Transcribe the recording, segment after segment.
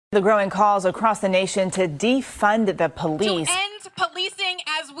The growing calls across the nation to defund the police. To end policing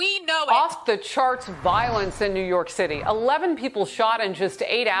as we know it. Off the charts violence in New York City. 11 people shot in just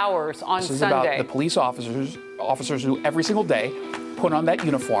 8 hours on Sunday. This is about the police officers who every single day put on that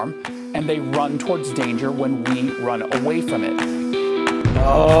uniform and they run towards danger when we run away from it.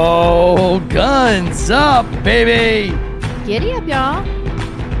 Oh, guns up, baby! Giddy up, y'all.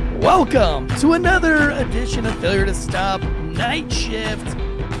 Welcome to another edition of Failure to Stop Night Shift.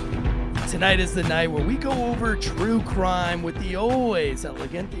 Tonight is the night where we go over true crime with the always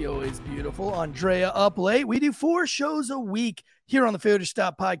elegant, the always beautiful Andrea up late. We do 4 shows a week here on the Failure to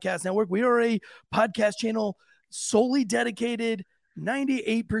Stop Podcast Network. We are a podcast channel solely dedicated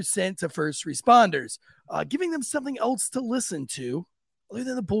 98% to first responders, giving them something else to listen to other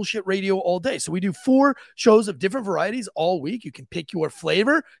than the bullshit radio all day. So we do 4 shows of different varieties all week. You can pick your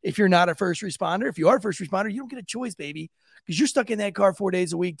flavor if you're not a first responder. If you are a first responder, you don't get a choice, baby, because you're stuck in that car 4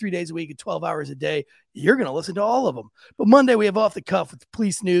 days a week, 3 days a week, and 12 hours a day. You're going to listen to all of them. But Monday, we have Off the Cuff with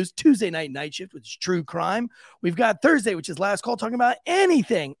police news. Tuesday night shift, which is true crime. We've got Thursday, which is last call, talking about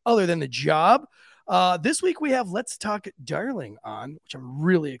anything other than the job. This week, we have Let's Talk Darling on, which I'm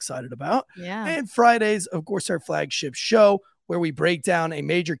really excited about. Yeah. And Fridays, of course, our flagship show, where we break down a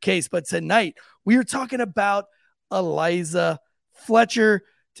major case. But tonight, we are talking about Eliza Fletcher.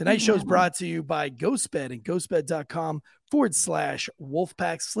 Tonight's show is brought to you by GhostBed and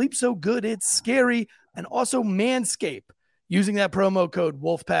ghostbed.com/Wolfpack. Sleep so good, it's scary. And also Manscaped. Using that promo code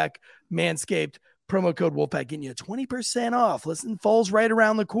Wolfpack, Manscaped, promo code Wolfpack, getting you 20% off. Listen, fall's right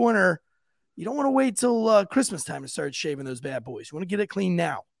around the corner. You don't want to wait till Christmas time to start shaving those bad boys. You want to get it clean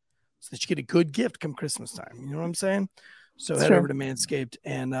now so that you get a good gift come Christmas time. You know what I'm saying? So head over to Manscaped,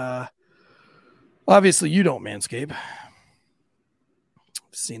 and obviously you don't manscape.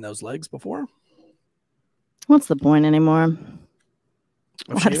 Seen those legs before? What's the point anymore?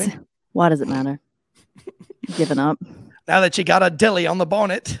 Why does it matter? Giving up. Now that you got a dilly on the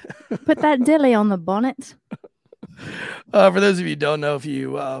bonnet. Put that dilly on the bonnet. For those of you who don't know, if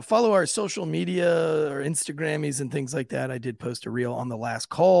you follow our social media or Instagrammies and things like that, I did post a reel on the Last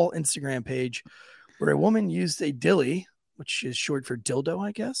Call Instagram page where a woman used a dilly, which is short for dildo,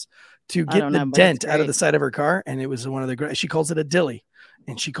 I guess, to get the dent out of the side of her car. And it was one of the, she calls it a dilly.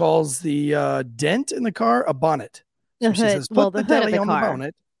 And she calls the dent in the car a bonnet. So she says, put the dilly on the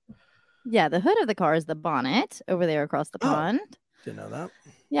bonnet. Yeah, the hood of the car is the bonnet over there across the pond. Didn't know that.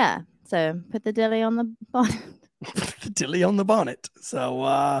 Yeah, so put the dilly on the bonnet. The dilly on the bonnet.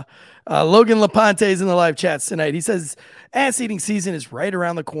 So Logan LaPonte is in the live chats tonight. He says ass eating season is right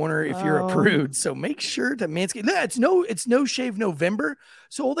around the corner if you're a prude. So make sure to manscape. It's no shave November.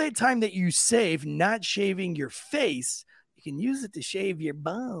 So all that time that you save not shaving your face, you can use it to shave your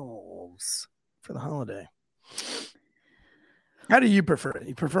balls for the holiday. How do you prefer it?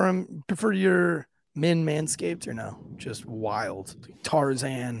 You prefer your men manscaped or no? Just wild,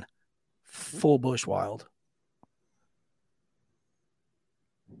 Tarzan, full bush wild.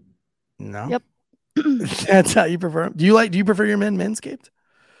 No. Yep. That's how you prefer them. Do you prefer your men manscaped?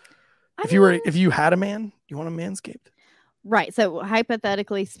 If you had a man, you want him manscaped? Right. So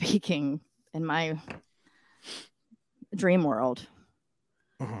hypothetically speaking, in my dream world.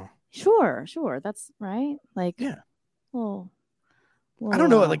 Sure. That's right. Like, yeah. Well, I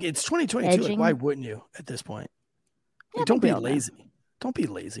don't know. Like, it's 2022. Like, why wouldn't you at this point? Yeah, don't be lazy. Don't be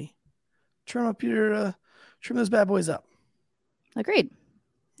lazy. Trim those bad boys up. Agreed.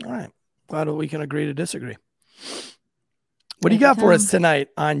 All right. Glad we can agree to disagree. What do you got for us tonight,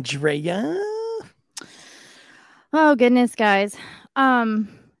 Andrea? Oh, goodness, guys.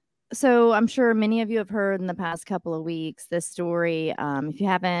 So I'm sure many of you have heard in the past couple of weeks this story. If you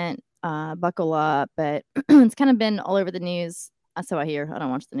haven't, buckle up. But it's kind of been all over the news. So I hear. I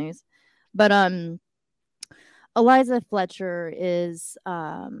don't watch the news. But Eliza Fletcher is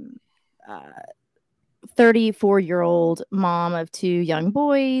 34-year-old mom of 2 young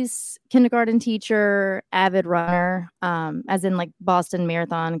boys, kindergarten teacher, avid runner, as in like Boston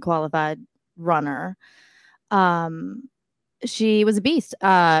Marathon qualified runner. She was a beast,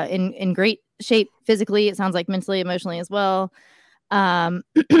 in great shape physically. It sounds like mentally, emotionally as well.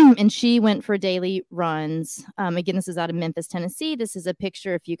 And she went for daily runs. Again, this is out of Memphis, Tennessee. This is a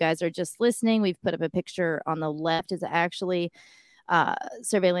picture. If you guys are just listening, we've put up a picture on the left. Is actually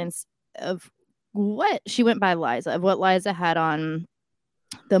surveillance of what she went by Liza, of what Liza had on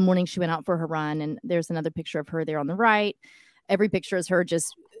the morning she went out for her run. And there's another picture of her there on the right. Every picture is her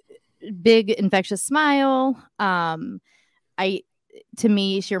just big, infectious smile. To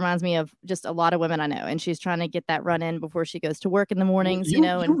me, she reminds me of just a lot of women I know, and she's trying to get that run in before she goes to work in the mornings. You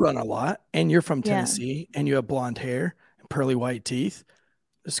run a lot, and you're from Tennessee, and you have blonde hair and pearly white teeth.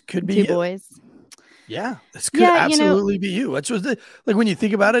 This could be two you. boys. Yeah, this could absolutely be you. That's what like when you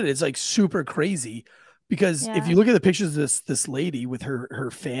think about it, it's like super crazy because if you look at the pictures of this lady with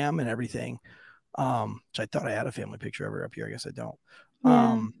her fam and everything, which I thought I had a family picture of her up here. I guess I don't.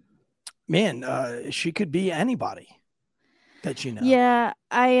 She could be anybody that you know. Yeah,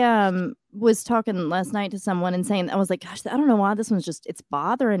 I was talking last night to someone and saying, I was like, gosh, I don't know why this one's just, it's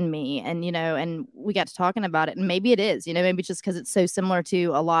bothering me. And, and we got to talking about it, and maybe it is, maybe just because it's so similar to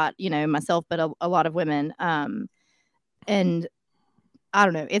a lot, myself, but a lot of women. And I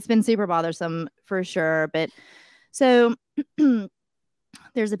don't know, it's been super bothersome for sure. But so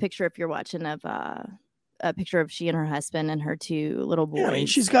there's a picture, if you're watching, of a picture of she and her husband and her two little boys. Yeah, I mean,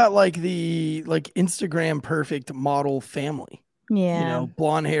 she's got the Instagram perfect model family. Yeah.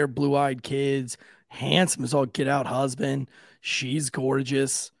 Blonde hair, blue-eyed kids, handsome as all get out husband. She's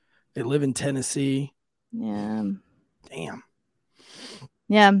gorgeous. They live in Tennessee. Yeah. Damn.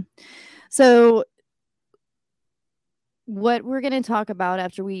 Yeah. So what we're going to talk about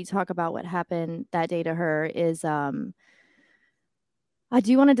after we talk about what happened that day to her is I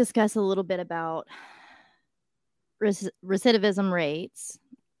do want to discuss a little bit about recidivism rates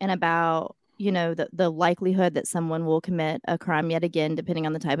and about the likelihood that someone will commit a crime yet again, depending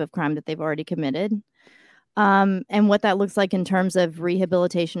on the type of crime that they've already committed, and what that looks like in terms of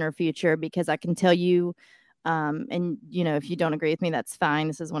rehabilitation or future. Because I can tell you, and if you don't agree with me, that's fine.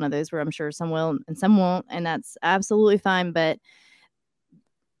 This is one of those where I'm sure some will and some won't, and that's absolutely fine. But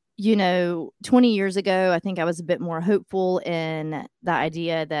 20 years ago, I think I was a bit more hopeful in the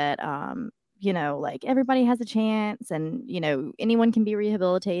idea that everybody has a chance, and anyone can be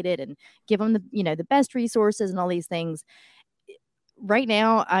rehabilitated, and give them the best resources and all these things. Right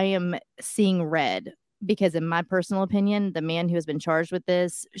now, I am seeing red, because in my personal opinion, the man who has been charged with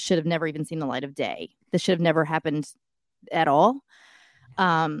this should have never even seen the light of day. This should have never happened at all.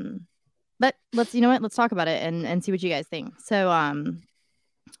 But let's talk about it and see what you guys think. So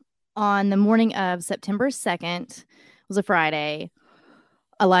on the morning of September 2nd, was a Friday,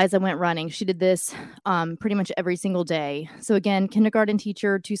 Eliza went running. She did this pretty much every single day. So again, kindergarten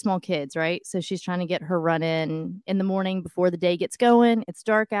teacher, two small kids, right? So she's trying to get her run in the morning before the day gets going. It's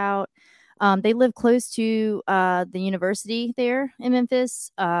dark out. They live close to the university there in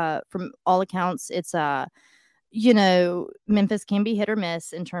Memphis. From all accounts, it's Memphis can be hit or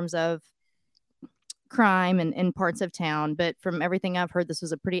miss in terms of crime and parts of town. But from everything I've heard, this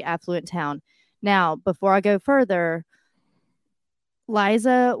was a pretty affluent town. Now, before I go further,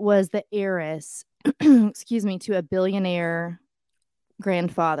 Liza was the heiress, to a billionaire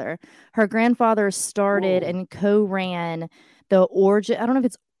grandfather. Her grandfather started and co-ran the Orgil. I don't know if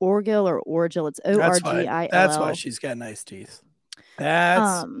it's Orgil or Orgil. It's Orgill. That's why she's got nice teeth.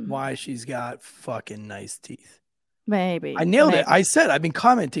 That's why she's got fucking nice teeth. Maybe. I nailed it. I said, I've been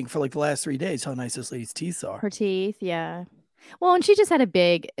commenting for the last 3 days how nice this lady's teeth are. Her teeth, yeah. Well, and she just had a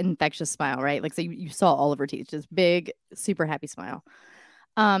big infectious smile, right? So you saw all of her teeth, just big, super happy smile.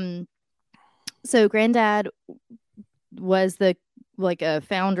 So granddad was a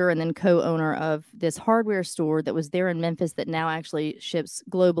founder and then co-owner of this hardware store that was there in Memphis that now actually ships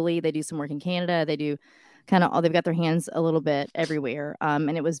globally. They do some work in Canada. They do they've got their hands a little bit everywhere.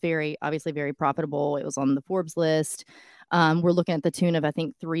 And it was obviously very profitable. It was on the Forbes list. We're looking at the tune of, I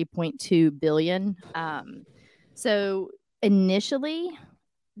think, 3.2 billion. So Initially,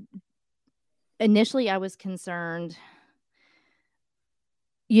 I was concerned,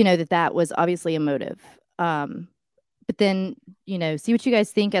 that was obviously a motive. But then, see what you guys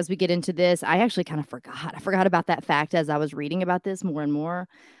think as we get into this. I actually kind of forgot. I forgot about that fact as I was reading about this more and more.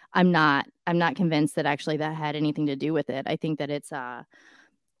 I'm not convinced that actually that had anything to do with it. I think that it's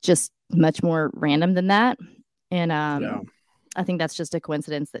just much more random than that. And I think that's just a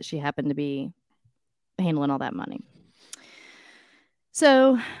coincidence that she happened to be handling all that money.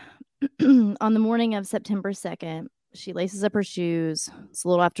 So on the morning of September 2nd, she laces up her shoes. It's a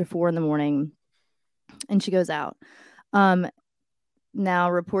little after 4 a.m. and she goes out.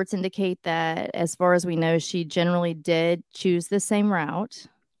 Now, reports indicate that, as far as we know, she generally did choose the same route,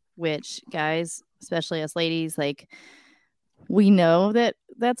 which, guys, especially us ladies, we know that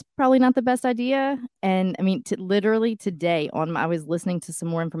that's probably not the best idea. And I mean, literally today I was listening to some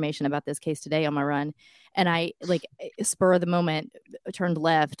more information about this case today on my run. And I spur of the moment turned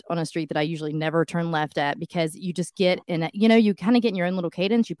left on a street that I usually never turn left at, because you just get in, you kind of get in your own little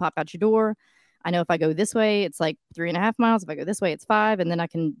cadence. You pop out your door. I know if I go this way, it's 3.5 miles. If I go this way, it's 5. And then I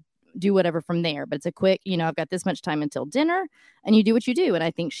can do whatever from there. But it's a quick, I've got this much time until dinner, and you do what you do. And I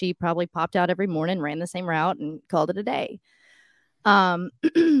think she probably popped out every morning, ran the same route, and called it a day.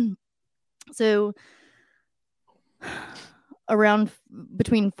 So around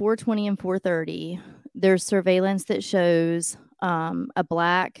between 4:20 and 4:30, there's surveillance that shows a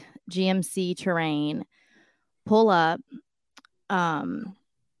black GMC Terrain pull up.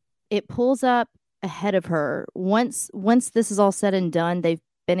 It pulls up ahead of her. Once this is all said and done, they've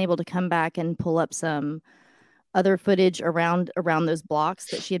been able to come back and pull up some other footage around those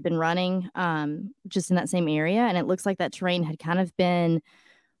blocks that she had been running, just in that same area. And it looks like that Terrain had kind of been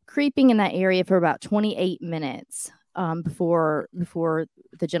creeping in that area for about 28 minutes before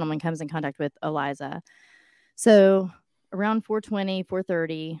the gentleman comes in contact with Eliza. So around 4:20,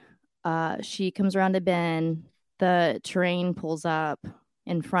 4:30, she comes around a bend. The Terrain pulls up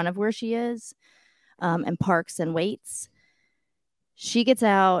in front of where she is, and parks and waits. She gets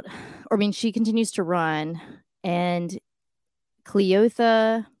out, she continues to run, and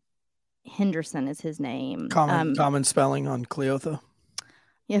Cleotha Henderson is his name. Common spelling on Cleotha.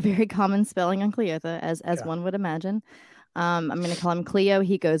 Yeah, very common spelling on Cleotha, as one would imagine. I'm going to call him Cleo.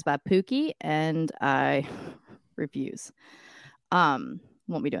 He goes by Pookie, and I refuse.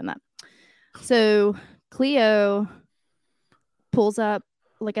 Won't be doing that. So Cleo pulls up,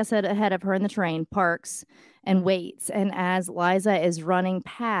 like I said, ahead of her in the Terrain, parks and waits. And as Liza is running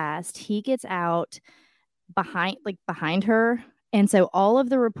past, he gets out behind her. And so all of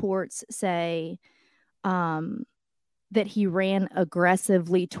the reports say that he ran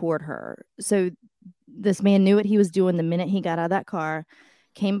aggressively toward her. So this man knew what he was doing the minute he got out of that car,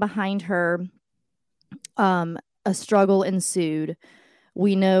 came behind her. A struggle ensued.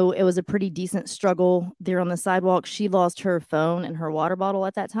 We know it was a pretty decent struggle there on the sidewalk. She lost her phone and her water bottle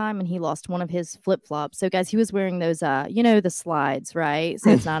at that time, and he lost one of his flip-flops. So, guys, he was wearing those, the slides, right?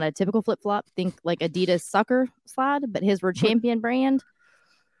 So it's not a typical flip-flop. Think like Adidas soccer slide, but his were Champion brand.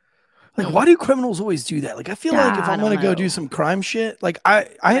 Like, why do criminals always do that? Like, I feel like if I'm going to go do some crime shit, like I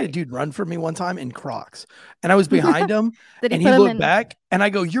had a dude run for me one time in Crocs, and I was behind him, and he looked back, and I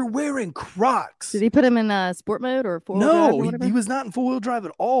go, "You're wearing Crocs." Did he put him in sport mode or four-wheel drive? No, he was not in four-wheel drive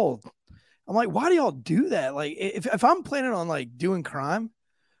at all. I'm like, why do y'all do that? Like, if I'm planning on like doing crime,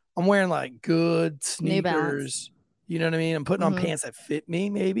 I'm wearing like good sneakers. You know what I mean? I'm putting on pants that fit me.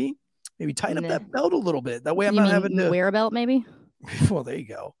 Maybe tighten up that belt a little bit. That way, I'm not having to wear a belt. Maybe. Well, there you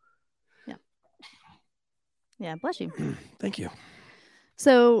go. Yeah, bless you. Thank you.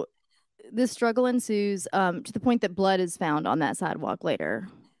 So this struggle ensues to the point that blood is found on that sidewalk later.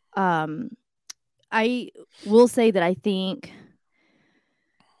 I will say that I think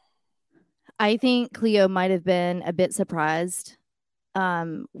Cleo might have been a bit surprised.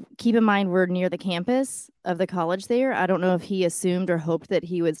 Keep in mind, we're near the campus of the college there. I don't know if he assumed or hoped that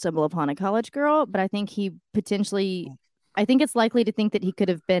he would stumble upon a college girl, but I think I think it's likely to think that he could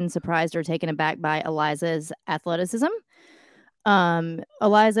have been surprised or taken aback by Eliza's athleticism.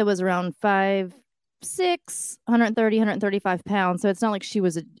 Eliza was around 5'6", 130, 135 pounds. So it's not like she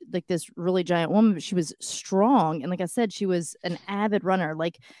was like this really giant woman, but she was strong. And like I said, she was an avid runner.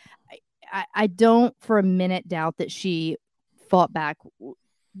 Like I don't for a minute doubt that she fought back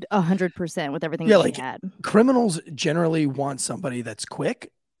 100% with everything that she had. Criminals generally want somebody that's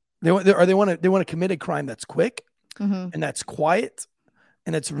quick. They want to commit a crime that's quick. And that's quiet,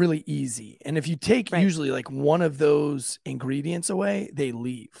 and it's really easy. And if you take usually like one of those ingredients away, they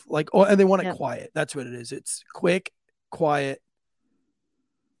leave. And they want it quiet. That's what it is. It's quick, quiet.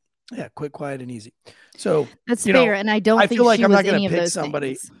 Yeah, quick, quiet, and easy. So that's fair. And I feel like I'm not going to pick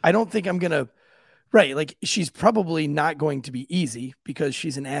somebody. Things. I don't think I'm going to. Right, like she's probably not going to be easy because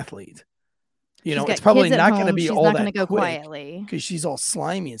she's an athlete. It's probably not going to be all that go quick quietly because she's all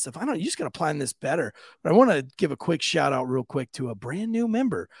slimy and stuff. I don't know. You just got to plan this better. But I want to give a quick shout out real quick to a brand new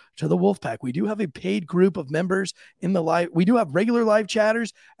member to the Wolfpack. We do have a paid group of members in the live. We do have regular live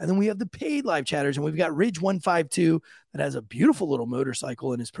chatters, and then we have the paid live chatters. And we've got Ridge152 that has a beautiful little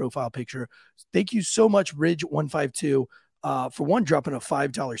motorcycle in his profile picture. Thank you so much, Ridge152, for one, dropping a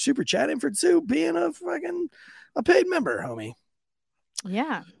 $5 super chat, and for two, being a paid member, homie.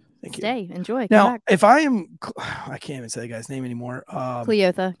 Yeah. Thank you. Stay, enjoy. Now, if I can't even say the guy's name anymore.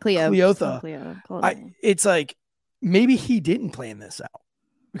 Cleotha. It's like maybe he didn't plan this out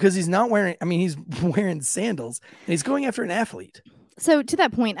because he's not wearing. I mean, he's wearing sandals and he's going after an athlete. So to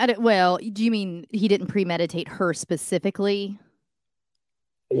that point, do you mean he didn't premeditate her specifically?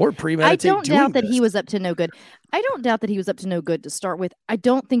 Or premeditate? I don't doubt that he was up to no good. I don't doubt that he was up to no good to start with. I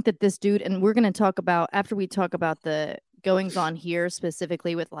don't think that this dude, and we're going to talk about after we talk about the goings on here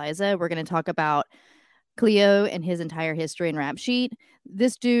specifically with Liza, we're going to talk about Cleo and his entire history and rap sheet.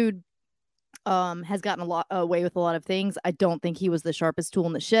 This dude has gotten away with a lot of things. I don't think he was the sharpest tool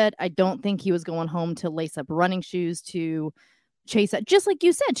in the shed. I don't think he was going home to lace up running shoes to chase that. Just like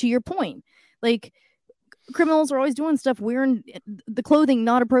you said, to your point, like criminals are always doing stuff, wearing the clothing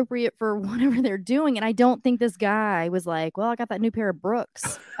not appropriate for whatever they're doing. And I don't think this guy was like, well, I got that new pair of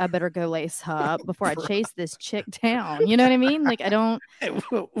Brooks. I better go lace up before I chase this chick down. You know what I mean? Like, I don't. It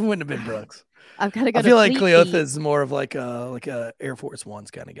wouldn't have been Brooks. I've got to go. I feel like Cleotha is more of like a Air Force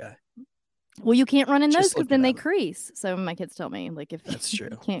Ones kind of guy. Well, you can't run in those Just because then they looking crease. So my kids tell me, like, if That's true.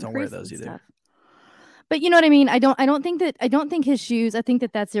 you can't Don't wear crease those and either. stuff. But you know what I mean? I don't think his shoes. I think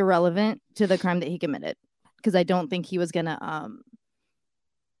that that's irrelevant to the crime that he committed, because I don't think he was gonna.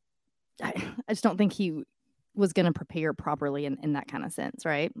 I just don't think he was gonna prepare properly in that kind of sense,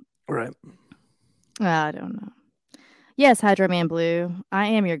 right? Right. I don't know. Yes, Hydro Man Blue, I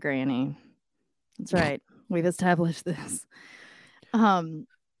am your granny. That's right. We've established this. Didn't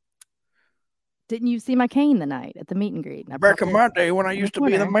you see my cane the night at the meet and greet? Back in my day when I used to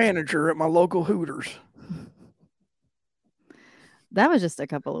be the manager at my local Hooters. That was just a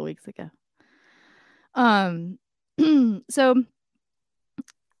couple of weeks ago. So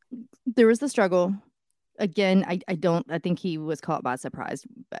there was the struggle. Again, I think he was caught by surprise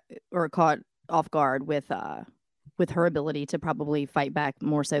or caught off guard with her ability to probably fight back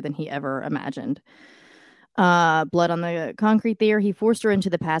more so than he ever imagined. Blood on the concrete there. He forced her into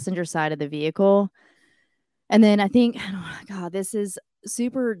the passenger side of the vehicle. And then I think, oh God, this is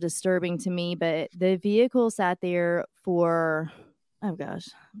super disturbing to me, but the vehicle sat there for, oh gosh,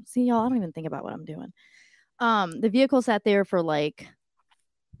 see y'all, I don't even think about what I'm doing. The vehicle sat there for like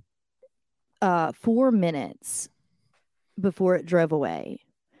 4 minutes before it drove away.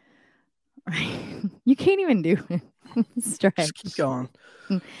 Right? You can't even do it. Stretch. Just keep going.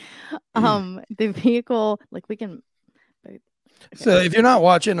 The vehicle, like we can. Okay. So if you're not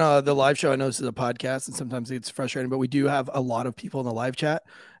watching the live show, I know this is a podcast and sometimes it's frustrating, but we do have a lot of people in the live chat.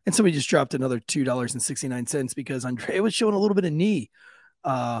 And somebody just dropped another $2.69 because Andrea was showing a little bit of knee.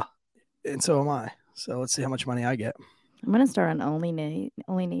 And so am I. So let's see how much money I get. I'm going to start on only knees.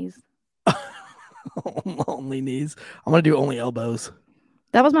 Only knees. I'm going to do only elbows.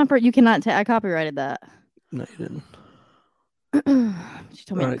 That was my first. You cannot. I copyrighted that. No, you didn't. She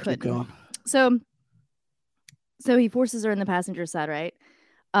told me I couldn't. So he forces her in the passenger side, right?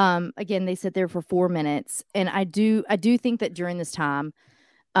 Again, they sit there for 4 minutes, and I do think that during this time,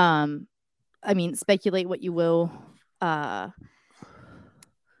 I mean, speculate what you will. I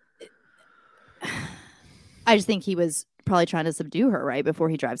just think he was probably trying to subdue her right before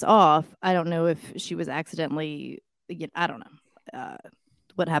he drives off. I don't know if she was accidentally. I don't know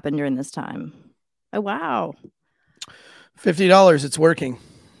what happened during this time. Oh wow. $50. It's working.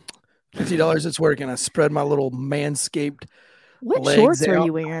 $50. It's working. I spread my little manscaped. What legs shorts out. are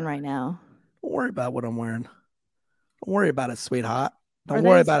you wearing right now? Don't worry about what I'm wearing. Don't worry about it, sweetheart. Don't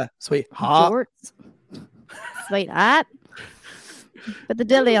worry about it, sweetheart. Shorts. Sweetheart. Put the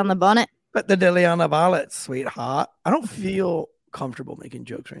dilly on the bonnet. Put the dilly on the bonnet, sweetheart. I don't feel comfortable making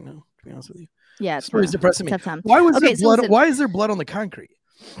jokes right now, to be honest with you. Yeah, it's really depressing me. Tough time. Why was there blood? Why is there blood on the concrete?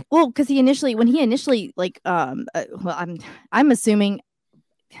 Well, because when he initially like well, I'm assuming.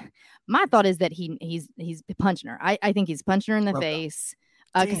 My thought is that he's punching her. I think he's punching her in the face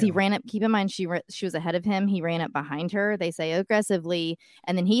because he ran up. Keep in mind, she was ahead of him. He ran up behind her. They say aggressively,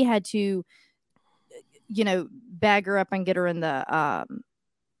 and then he had to, bag her up and get her in the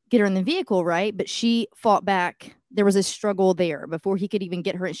vehicle, right? But she fought back. There was a struggle there before he could even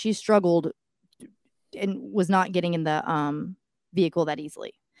get her. She struggled and was not getting in the vehicle that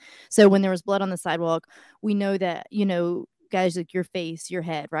easily. So when there was blood on the sidewalk, we know that guys, like your face, your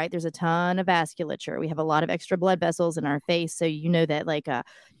head, right? There's a ton of vasculature. We have a lot of extra blood vessels in our face. So that like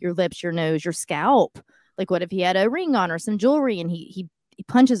your lips, your nose, your scalp. Like what if he had a ring on or some jewelry and he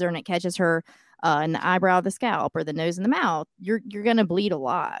punches her and it catches her in the eyebrow of the scalp or the nose and the mouth? You're gonna bleed a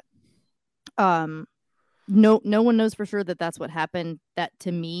lot. No one knows for sure that that's what happened. That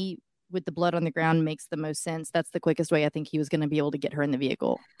to me, with the blood on the ground, makes the most sense. That's the quickest way I think he was going to be able to get her in the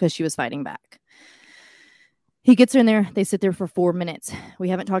vehicle because she was fighting back. He gets her in there. They sit there for 4 minutes. We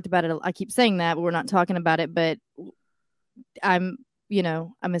haven't talked about it. I keep saying that, but we're not talking about it. But I'm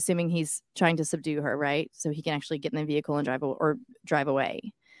assuming he's trying to subdue her, right? So he can actually get in the vehicle and drive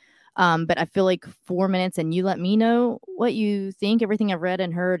away. But I feel like 4 minutes, and you let me know what you think. Everything I've read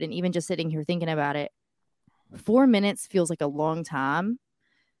and heard, and even just sitting here thinking about it, 4 minutes feels like a long time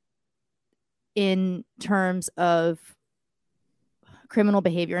in terms of criminal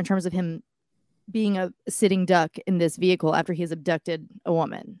behavior, in terms of him being a sitting duck in this vehicle after he's abducted a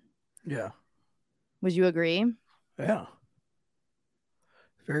woman. Yeah. Would you agree? Yeah.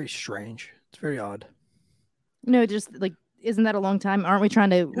 Very strange. It's very odd. No, just like, isn't that a long time? Aren't we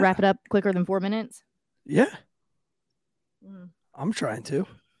trying to wrap it up quicker than 4 minutes? Yeah. I'm trying to.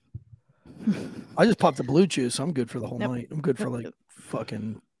 I just popped the Blue Chew, so I'm good for the whole Nope. night. I'm good for like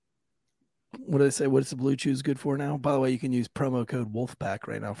fucking. What do they say? What's the Blue Chews good for now? By the way, you can use promo code Wolfpack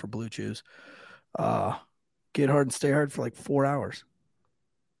right now for Blue Chews. Get hard and stay hard for like 4 hours.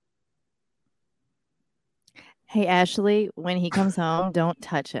 Hey, Ashley, when he comes home, don't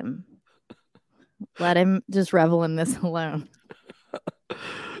touch him. Let him just revel in this alone.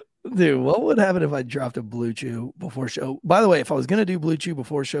 Dude, what would happen if I dropped a Blue Chew before show? By the way, if I was going to do Blue Chew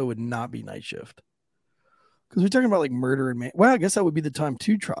before show, it would not be Night Shift. Because we're talking about like murder and man. Well, I guess that would be the time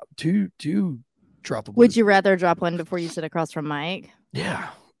to drop a Blue Would you rather drop one before you sit across from Mike? Yeah.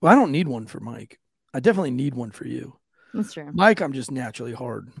 Well, I don't need one for Mike. I definitely need one for you. That's true. Mike, I'm just naturally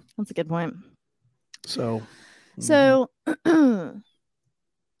hard. That's a good point. So,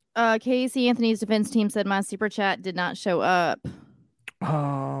 Casey Anthony's defense team said my super chat did not show up.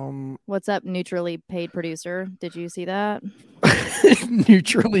 What's up, neutrally paid producer? Did you see that?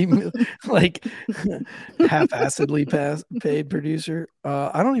 Neutrally, like half-assedly paid producer.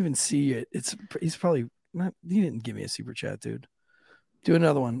 I don't even see it. He's probably not. He didn't give me a super chat, dude. Do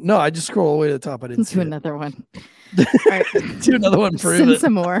another one. No, I just scroll all the way to the top. I didn't see another one. All right. Do another one. Send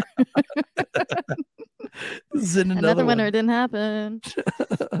some more. Send another one or it didn't happen.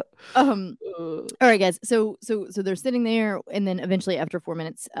 All right, guys. So they're sitting there, and then eventually, after 4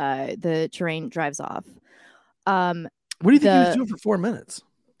 minutes, the train drives off. What do you think he was doing for 4 minutes?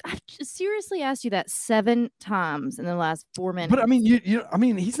 I've just seriously asked you that 7 times in the last 4 minutes. But I mean,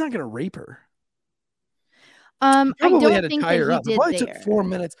 he's not going to rape her. I don't had to think tie that her he up. did It probably there. took 4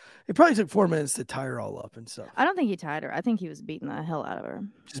 minutes. It probably took 4 minutes to tie her all up and stuff. I don't think he tied her. I think he was beating the hell out of her.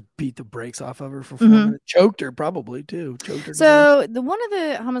 Just beat the brakes off of her for 4 minutes. Choked her probably too. Choked her. So one of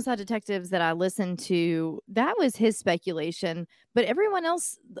the homicide detectives that I listened to, that was his speculation. But everyone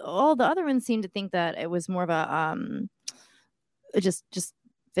else, all the other ones seemed to think that it was more of a just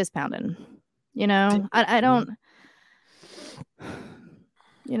fist pounding. You know, I don't.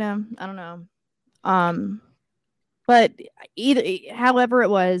 You know, I don't know. But however it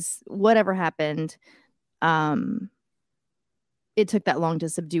was, whatever happened, it took that long to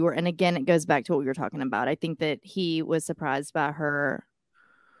subdue her. And again, it goes back to what we were talking about. I think that he was surprised by her.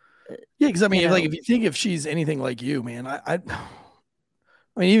 Yeah, because I mean, if she's anything like you, man, I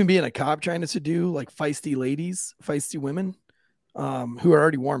mean, even being a cop trying to subdue like feisty ladies, feisty women, who are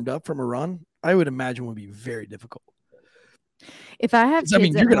already warmed up from a run, I would imagine would be very difficult. If I have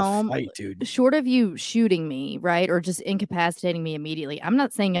kids you're at gonna home, fight, dude. Short of you shooting me, right, or just incapacitating me immediately, I'm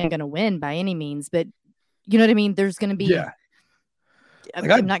not saying I'm going to win by any means, but you know what I mean? There's going to be... Yeah.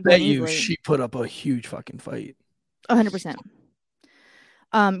 I'm not going easily. She put up a huge fucking fight. 100%.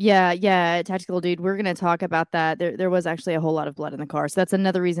 Yeah, tactical dude. We're going to talk about that. There was actually a whole lot of blood in the car. So that's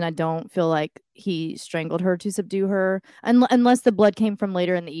another reason I don't feel like he strangled her to subdue her, unless the blood came from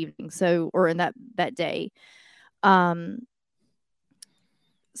later in the evening. Or in that day.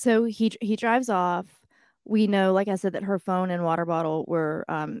 So he drives off. We know, like I said, that her phone and water bottle were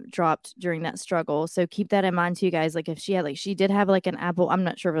dropped during that struggle. So keep that in mind too, guys. Like if she did have like an Apple, I'm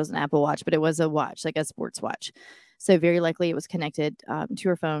not sure if it was an Apple Watch, but it was a watch, like a sports watch. So very likely it was connected to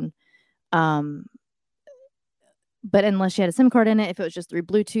her phone. But unless she had a SIM card in it, if it was just through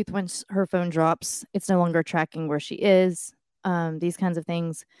Bluetooth, once her phone drops, it's no longer tracking where she is. These kinds of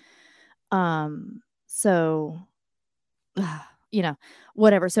things. You know,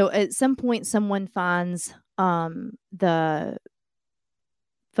 whatever. So at some point, someone finds the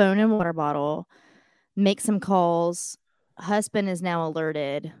phone and water bottle, makes some calls. Husband is now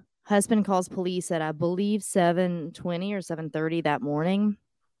alerted. Husband calls police at, I believe, 7:20 or 7:30 that morning.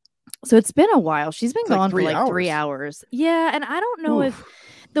 So it's been a while. She's been gone for like 3 hours. Yeah, and I don't know if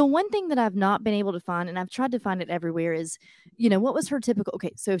the one thing that I've not been able to find, and I've tried to find it everywhere, is, you know, what was her typical...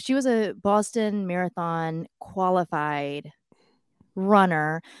 Okay, so if she was a Boston Marathon qualified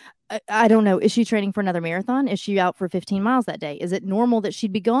runner, I don't know, is she training for another marathon? Is she out for 15 miles that day? Is it normal that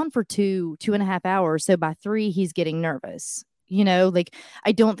she'd be gone for 2.5 hours, so by 3 he's getting nervous? You know, like,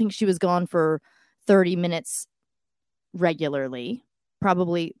 I don't think she was gone for 30 minutes regularly.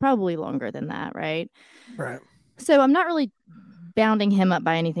 Probably longer than that, right? So I'm not really bounding him up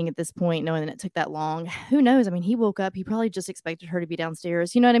by anything at this point, knowing that it took that long. Who knows? I mean, he woke up, he probably just expected her to be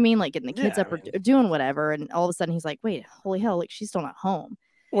downstairs, you know what I mean, like getting the kids up or doing whatever, and all of a sudden he's like, wait, holy hell, like, she's still not home.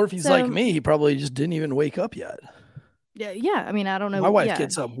 Or if he's like me, he probably just didn't even wake up yet. Yeah, I mean, I don't know. My wife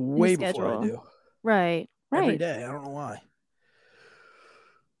gets up way before I do. Right Every day. I don't know why.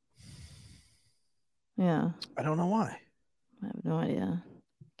 Yeah, I don't know why. I have no idea.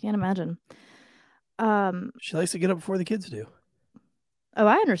 Can't imagine. She likes to get up before the kids do. Oh,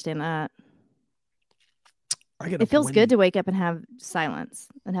 I understand that. It feels good to wake up and have silence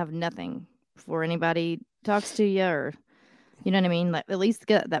and have nothing before anybody talks to you, or you know what I mean? Like, at least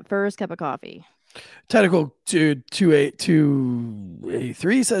get that first cup of coffee. Technical dude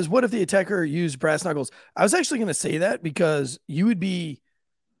 283 says, what if the attacker used brass knuckles? I was actually going to say that because you would be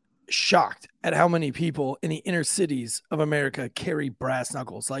shocked at how many people in the inner cities of America carry brass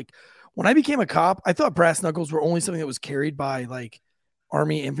knuckles. Like when I became a cop, I thought brass knuckles were only something that was carried by like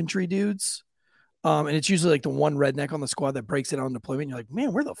Army infantry dudes. And it's usually like the one redneck on the squad that breaks it on deployment. You're like,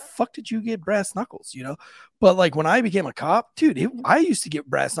 man, where the fuck did you get brass knuckles? You know? But like when I became a cop, dude, I used to get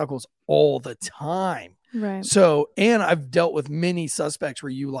brass knuckles all the time. Right. So, and I've dealt with many suspects where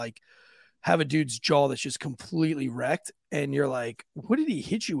you like have a dude's jaw that's just completely wrecked. And you're like, what did he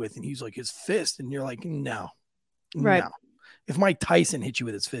hit you with? And he's like, his fist. And you're like, no. Right. No. If Mike Tyson hit you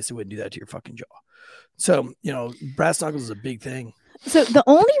with his fist, it wouldn't do that to your fucking jaw. So, you know, brass knuckles is a big thing. So the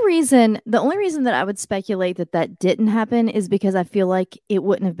only reason that I would speculate that didn't happen is because I feel like it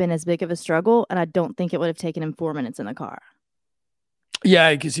wouldn't have been as big of a struggle, and I don't think it would have taken him 4 minutes in the car.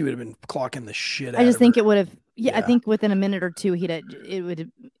 Yeah, because he would have been clocking the shit out. I just think it would have. Yeah. I think within a minute or two, it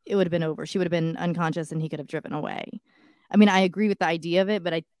would have been over. She would have been unconscious, and he could have driven away. I mean, I agree with the idea of it, but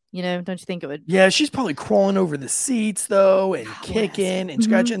don't you think it would? Yeah, she's probably crawling over the seats though, and kicking and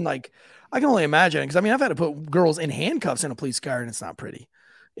scratching. Like, I can only imagine, because I mean, I've had to put girls in handcuffs in a police car, and it's not pretty.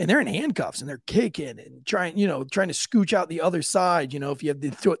 And they're in handcuffs and they're kicking and trying to scooch out the other side. You know, if you have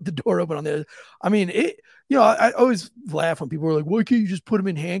the door open on there, I mean, I always laugh when people are like, "Why can't you just put them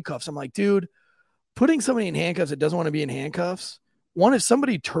in handcuffs?" I'm like, dude, putting somebody in handcuffs that doesn't want to be in handcuffs. One, if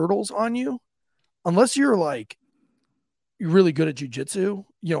somebody turtles on you, unless you're like really good at jujitsu,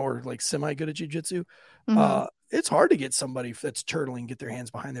 or like semi good at jujitsu, it's hard to get somebody that's turtling, get their hands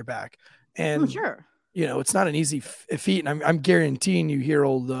behind their back. And sure, it's not an easy feat. And I'm guaranteeing you here,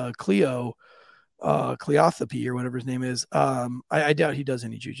 old Cleothopy or whatever his name is. I doubt he does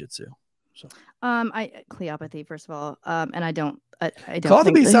any jujitsu. So Cleopathy, first of all, and I don't.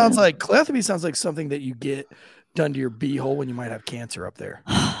 Cleopathy sounds like something that you get done to your beehole when you might have cancer up there.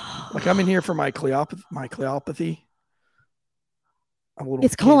 Like I'm in here for my Cleopathy.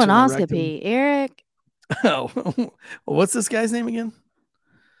 It's colonoscopy, Eric. Oh, well, what's this guy's name again?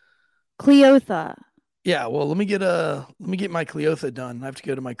 Cleotha. Yeah, well, let me get my Cleotha done. I have to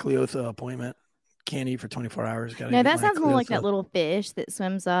go to my Cleotha appointment. Can't eat for 24 hours. No, that sounds more like that little fish that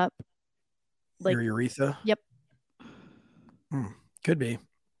swims up. Like your urethra? Yep. Could be.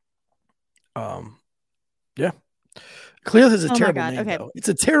 Yeah. Cleotha is a terrible name, though. It's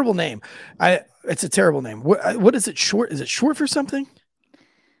a terrible name. It's a terrible name. What is it short? Is it short for something?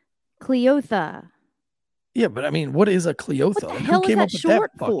 Cleotha. Yeah, but I mean, what is a Cleotha? What the hell is that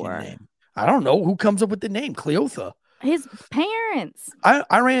short for? Name? I don't know. Who comes up with the name Cleotha? His parents.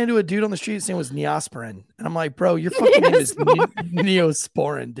 I ran into a dude on the street. His name was Neosporin. And I'm like, bro, your fucking name is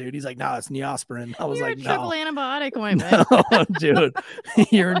Neosporin, dude. He's like, nah, it's Neosporin. I was like, no. Triple antibiotic ointment. No, dude.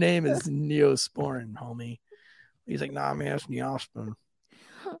 Your name is Neosporin, homie. He's like, nah, man, it's Neosporin.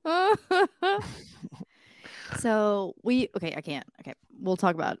 So I can't. Okay. We'll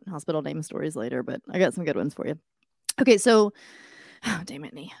talk about hospital name stories later, but I got some good ones for you. Okay. So, oh, damn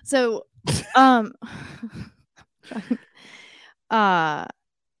it, me. So,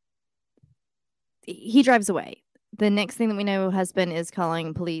 he drives away. The next thing that we know, husband is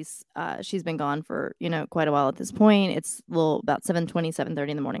calling police. She's been gone for, quite a while at this point. It's about 7:30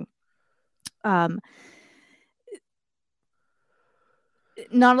 in the morning.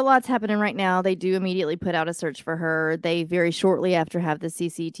 Not a lot's happening right now. They do immediately put out a search for her. They very shortly after have the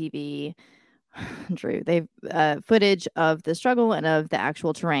CCTV. Drew, they've footage of the struggle and of the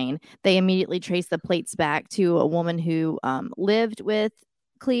actual terrain. They immediately trace the plates back to a woman who lived with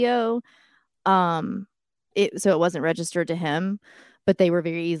Cleo. So it wasn't registered to him, but they were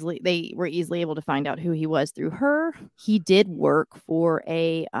easily able to find out who he was through her. He did work for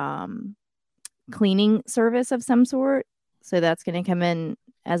a cleaning service of some sort. So that's going to come in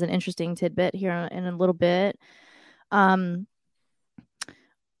as an interesting tidbit here in a little bit.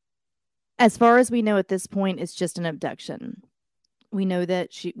 As far as we know at this point, it's just an abduction. We know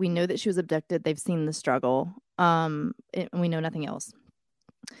that she was abducted. They've seen the struggle. And we know nothing else.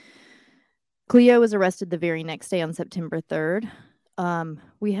 Cleo was arrested the very next day on September 3rd.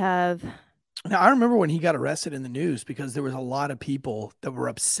 Now, I remember when he got arrested in the news because there was a lot of people that were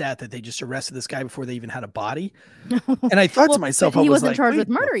upset that they just arrested this guy before they even had a body. And I thought to myself, he wasn't charged with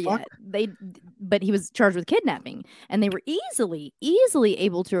murder yet. But he was charged with kidnapping, and they were easily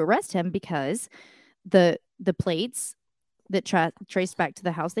able to arrest him because the plates that traced back to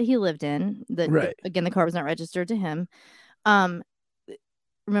the house that he lived in. Again, the car was not registered to him.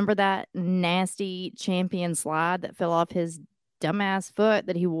 Remember that nasty Champion slide that fell off his dumbass foot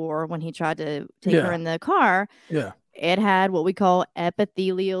that he wore when he tried to take her in the car. Yeah. It had what we call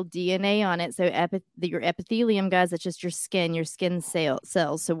epithelial DNA on it. So your epithelium, guys, that's just your skin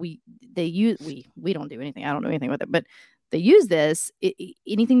cells. So we don't do anything. I don't do anything with it, but they use this.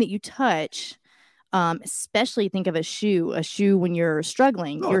 Anything that you touch, especially think of a shoe when you're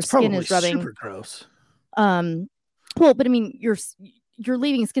struggling, your skin is rubbing. Super gross. Well, but I mean, you're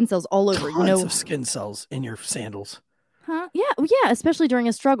leaving skin cells all over. Tons of skin cells in your sandals. Huh? Yeah, especially during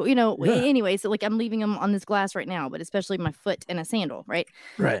a struggle. Anyway, so like I'm leaving them on this glass right now, but especially my foot in a sandal, right?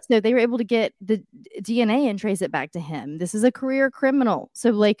 Right. So they were able to get the DNA and trace it back to him. This is a career criminal.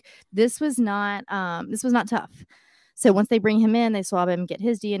 So like this was not tough. So once they bring him in, they swab him, get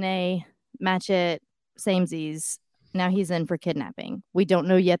his DNA, match it, samesies. Now he's in for kidnapping. We don't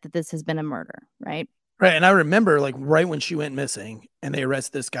know yet that this has been a murder, right? Right. And I remember like right when she went missing and they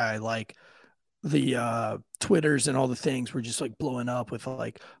arrest this guy, like the Twitters and all the things were just like blowing up with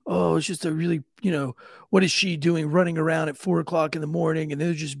like, oh, it's just a really, what is she doing running around at 4 o'clock in the morning? And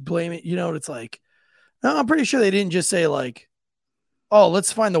they're just blaming, and it's like, no, I'm pretty sure they didn't just say like, oh,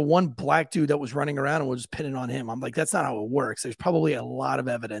 let's find the one black dude that was running around and we'll just pin it on him. I'm like, that's not how it works. There's probably a lot of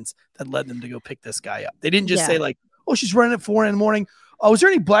evidence that led them to go pick this guy up. They didn't just say like, oh, she's running at 4 in the morning. Oh, was there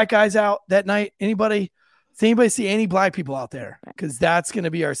any black guys out that night? Anybody? Does anybody see any black people out there? Because that's going to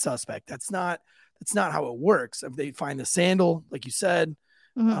be our suspect. That's not how it works. If they find the sandal, like you said,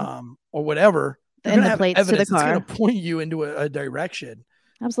 or whatever, they're going to have evidence. It's going to point you into a direction.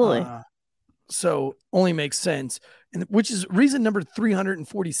 Absolutely. So only makes sense. And which is reason number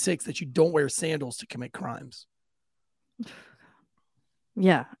 346 that you don't wear sandals to commit crimes.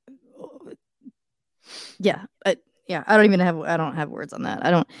 Yeah. Yeah. I don't have words on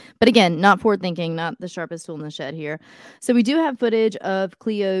that. But again, not forward thinking, not the sharpest tool in the shed here. So we do have footage of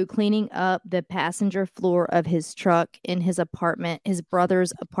Cleo cleaning up the passenger floor of his truck in his apartment, his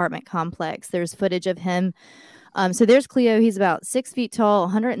brother's apartment complex. There's footage of him. So there's Cleo. He's about 6 feet tall,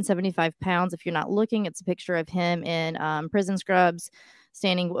 175 pounds. If you're not looking, it's a picture of him in prison scrubs,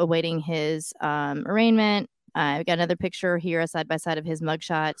 standing awaiting his arraignment. We've got another picture here, a side by side of his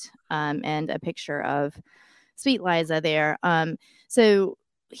mugshot, and a picture of sweet Eliza there. So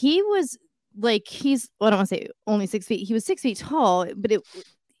he was like, I don't want to say only 6 feet. He was 6 feet tall, but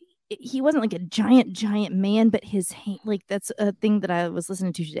he wasn't like a giant man, but his hand, like that's a thing that I was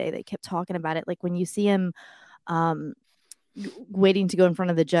listening to today. They kept talking about it. Like when you see him waiting to go in front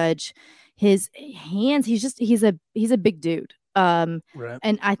of the judge, his hands, he's a big dude. Right.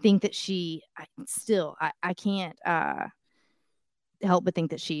 And I think that I can't help but think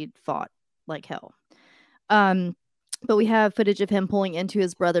that she fought like hell. But we have footage of him pulling into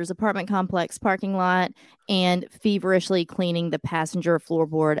his brother's apartment complex parking lot and feverishly cleaning the passenger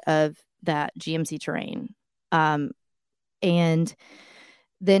floorboard of that GMC Terrain. And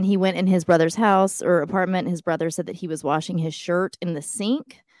then he went in his brother's house or apartment. His brother said that he was washing his shirt in the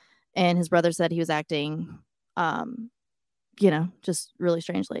sink, and his brother said he was acting, just really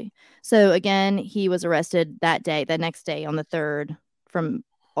strangely. So again, he was arrested the next day on the 3rd from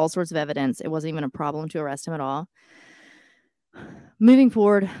all sorts of evidence. It wasn't even a problem to arrest him at all. Moving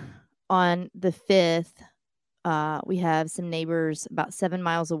forward on the 5th, we have some neighbors about 7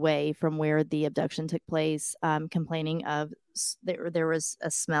 miles away from where the abduction took place, complaining of there was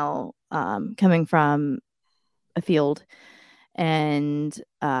a smell coming from a field, and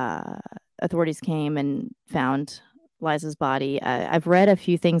authorities came and found Liza's body. I've read a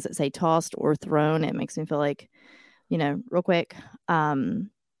few things that say tossed or thrown. It makes me feel like, real quick.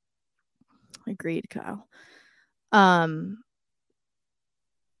 Agreed, Kyle.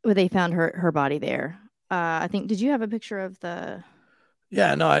 But they found her body there. I think, did you have a picture of the...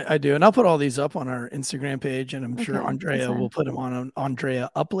 Yeah, no, I do. And I'll put all these up on our Instagram page, and I'm sure Andrea will put them on Andrea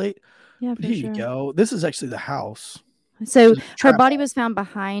Up Late. Yeah, for Here sure. you go. This is actually the house. So her body was found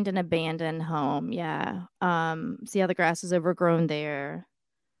behind an abandoned home. Yeah. See how the grass is overgrown there.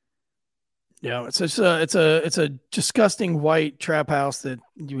 Yeah, it's a disgusting white trap house that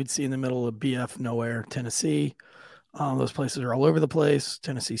you would see in the middle of BF nowhere, Tennessee. Those places are all over the place.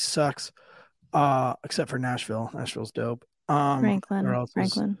 Tennessee sucks, except for Nashville. Nashville's dope. Franklin.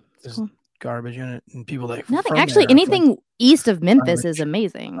 There's cool. Garbage in it, and people that nothing. Actually, anything east of Memphis is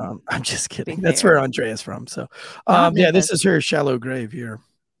amazing. I'm just kidding. That's where Andrea's from. So, this is her shallow grave here.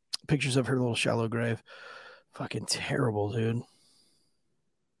 Pictures of her little shallow grave. Fucking terrible, dude.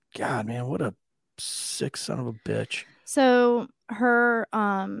 God, man, what a sick son of a bitch. So her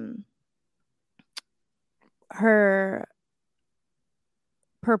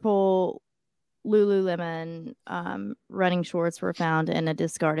purple Lululemon running shorts were found in a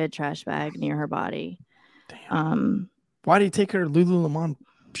discarded trash bag near her body. Damn. Why did he take her Lululemon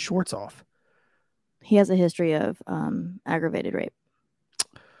shorts off? He has a history of aggravated rape.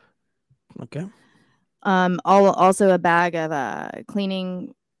 Okay. Also a bag of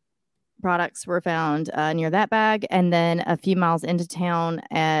cleaning products were found near that bag, and then a few miles into town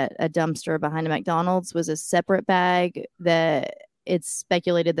at a dumpster behind a McDonald's was a separate bag that it's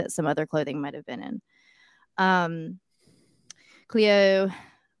speculated that some other clothing might have been in. Cleo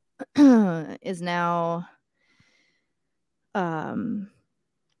is now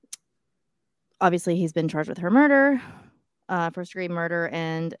obviously he's been charged with her murder, first-degree murder,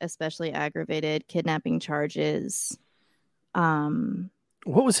 and especially aggravated kidnapping charges.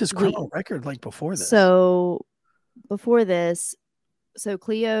 What was his criminal record like before this? So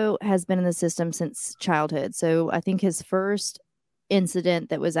Cleo has been in the system since childhood. So I think his first incident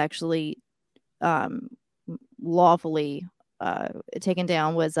that was actually lawfully taken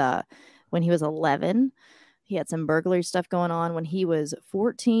down was when he was 11. He had some burglary stuff going on. When he was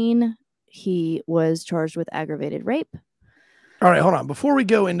 14, he was charged with aggravated rape. All right, hold on. Before we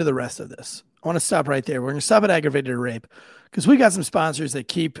go into the rest of this, I want to stop right there. We're going to stop at aggravated rape because we got some sponsors that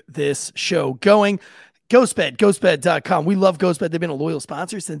keep this show going. GhostBed, ghostbed.com. We love GhostBed. They've been a loyal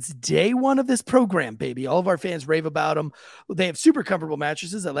sponsor since day one of this program, baby. All of our fans rave about them. They have super comfortable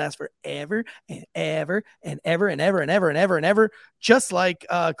mattresses that last forever and ever and ever and ever and ever and ever and ever. Just like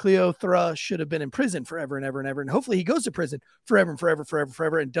Cleo Thra should have been in prison forever and ever and ever. And hopefully he goes to prison forever and forever, forever,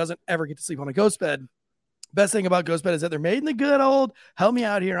 forever, and doesn't ever get to sleep on a ghost bed. Best thing about GhostBed is that they're made in the good old, help me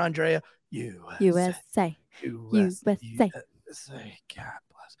out here, Andrea, USA. God bless.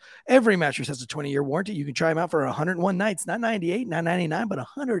 Every mattress has a 20-year warranty. You can try them out for 101 nights, not 98, not 99, but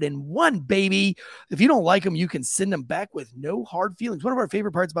 101, baby. If you don't like them, you can send them back with no hard feelings. One of our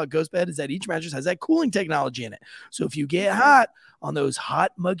favorite parts about GhostBed is that each mattress has that cooling technology in it. So if you get hot on those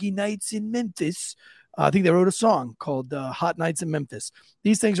hot, muggy nights in Memphis, I think they wrote a song called Hot Nights in Memphis.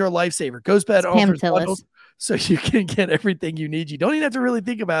 These things are a lifesaver. GhostBed offers bundles so you can get everything you need. You don't even have to really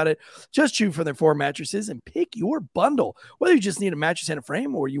think about it. Just choose from their 4 mattresses and pick your bundle. Whether you just need a mattress and a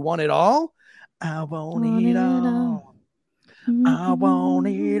frame or you want it all, I want it all. I want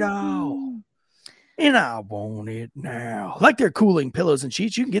it all. And I want it now. Like their cooling pillows and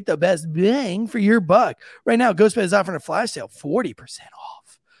sheets, you can get the best bang for your buck. Right now, GhostBed is offering a flash sale, 40%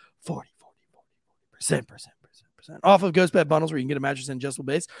 off. 40% off of GhostBed bundles where you can get a mattress and adjustable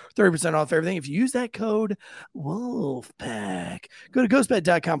base, 30% off everything. If you use that code Wolfpack, go to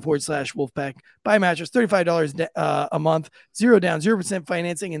ghostbed.com/Wolfpack, buy a mattress, $35 a month, 0 down, 0%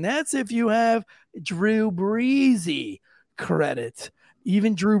 financing. And that's if you have Drew Breezy credit.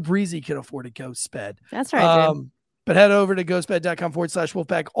 Even Drew Breezy can afford a GhostBed. That's right, Drew. But head over to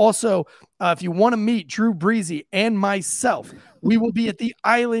ghostbed.com/Wolfpack. Also, if you want to meet Drew Breezy and myself, we will be at the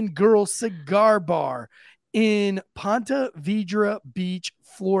Island Girl Cigar Bar in Ponte Vedra Beach,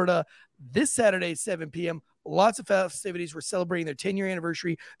 Florida, this Saturday, 7 p.m. Lots of festivities. We're celebrating their 10-year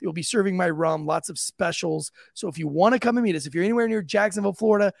anniversary. They will be serving my rum, lots of specials. So if you want to come and meet us, if you're anywhere near Jacksonville,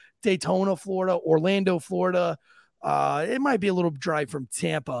 Florida, Daytona, Florida, Orlando, Florida, it might be a little drive from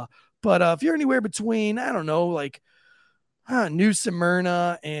Tampa. But if you're anywhere between, I don't know, like New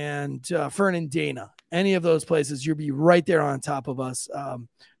Smyrna and Fernandina, any of those places, you'll be right there on top of us.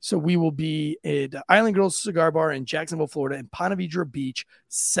 So we will be at Island Girls Cigar Bar in Jacksonville, Florida, in Ponte Vedra Beach,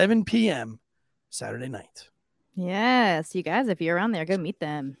 7 p.m. Saturday night. Yes, you guys, if you're around there, go meet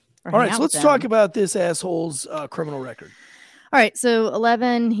them. All right, so let's talk about this asshole's criminal record. All right, so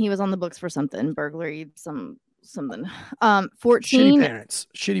 11, he was on the books for something, burglary, something. 14,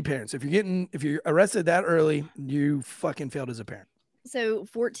 shitty parents. If you're arrested that early, you fucking failed as a parent. So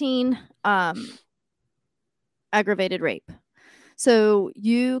 14, aggravated rape. So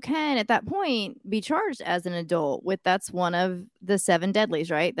you can at that point be charged as an adult with, that's one of the 7 deadlies,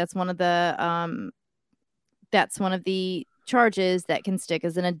 right? That's one of the charges that can stick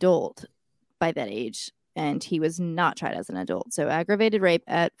as an adult by that age. And he was not tried as an adult. So aggravated rape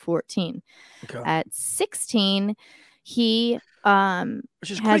at 14. Okay. At 16, he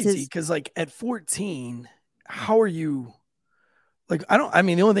which is crazy because like at 14, how are you like the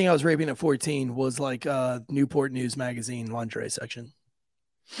only thing I was raping at 14 was like Newport News magazine lingerie section.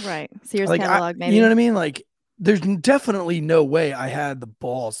 Right. Sears like, catalog, maybe. You know what I mean? Like there's definitely no way I had the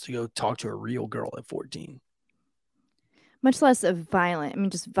balls to go talk to a real girl at 14. Much less of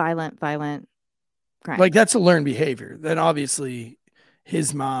violent, just violent crime. Like that's a learned behavior. Then obviously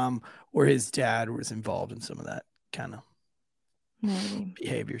his mom or his dad was involved in some of that kind of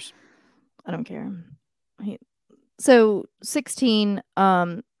behaviors. I don't care. So 16,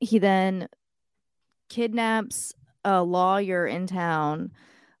 he then kidnaps a lawyer in town,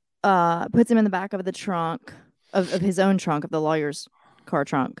 puts him in the back of the trunk, of his own trunk, of the lawyer's car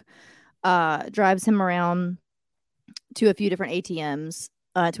trunk, drives him around to a few different ATMs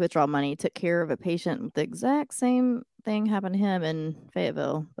to withdraw money. Took care of a patient with the exact same thing happened to him in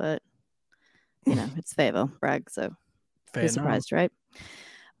Fayetteville, but it's Fayetteville, brag. So be surprised, right?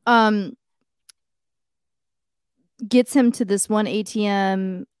 Gets him to this one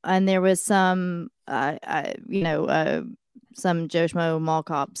ATM, and there was some Joe Schmo mall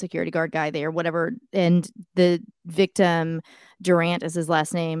cop security guard guy there, whatever. And the victim, Durant is his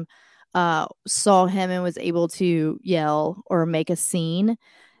last name, saw him and was able to yell or make a scene.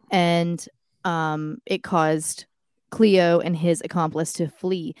 And it caused Cleo and his accomplice to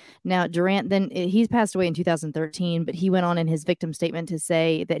flee. Now, Durant, then he's passed away in 2013, but he went on in his victim statement to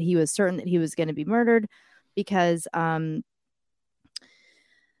say that he was certain that he was going to be murdered because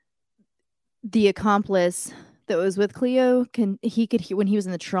the accomplice that was with Cleo, he could hear when he was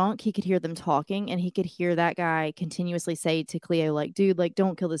in the trunk, he could hear them talking, and he could hear that guy continuously say to Cleo, like, dude, like,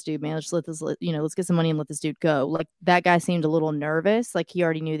 don't kill this dude, man. Let's let this, let's get some money and let this dude go. Like, that guy seemed a little nervous, like he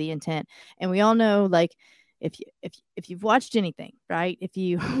already knew the intent. And we all know, like, if you've watched anything, right? If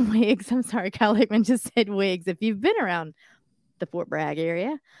you Wigs, I'm sorry, Kyle Hickman just said Wigs. If you've been around the Fort Bragg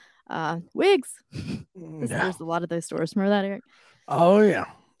area, Wigs, there's a lot of those stores. Remember that, Eric? Oh yeah.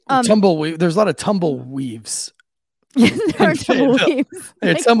 Tumbleweave. There's a lot of tumbleweaves. There are tumbleweaves.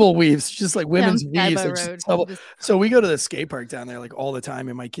 It's tumbleweaves, just like women's weaves. Road. So we go to the skate park down there like all the time,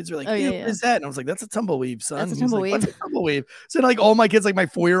 and my kids are like, "What is that?" And I was like, "That's a tumbleweave, son." That's a tumbleweave. Like, what's a tumbleweave? So like all my kids, like my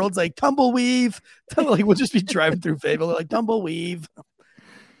 4-year-old's like tumbleweave. Like we'll just be driving through Fayetteville, they're like tumbleweave.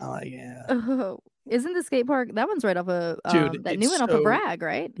 I'm like, yeah. Oh, isn't the skate park? That one's right off of that new one off of Bragg,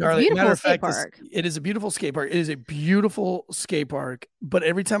 right? It's a Darling, beautiful skate park. It is a beautiful skate park. It is a beautiful skate park. But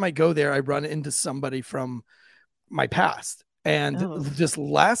every time I go there, I run into somebody from my past. And just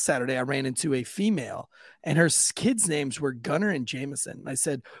last Saturday, I ran into a female, and her kids' names were Gunnar and Jameson. And I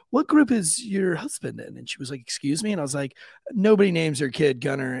said, "What group is your husband in?" And she was like, "Excuse me?" And I was like, "Nobody names their kid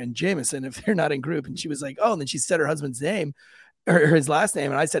Gunnar and Jameson if they're not in group." And she was like, "Oh," and then she said her husband's name, or his last name,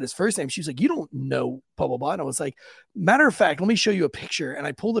 and I said his first name. She was like, "You don't know blah, blah, blah." And I was like, "Matter of fact, let me show you a picture." And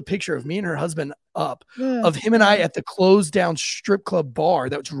I pulled a picture of me and her husband up of him and I at the closed down strip club bar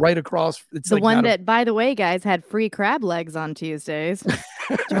that was right across. It's the one that, by the way, guys, had free crab legs on Tuesdays.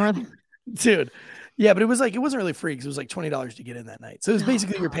 Dude. Yeah, but it wasn't really free because it was like $20 to get in that night. So it was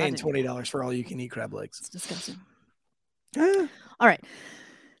basically you're paying $20 for all you can eat crab legs. It's disgusting. All right.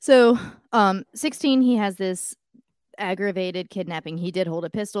 So 16, he has this aggravated kidnapping. He did hold a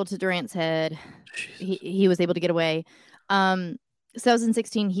pistol to Durant's head. He was able to get away.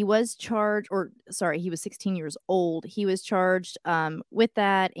 2016, he was charged, he was 16 years old. He was charged with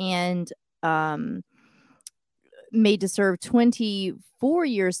that and made to serve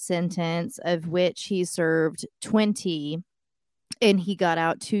 24-year sentence, of which he served 20, and he got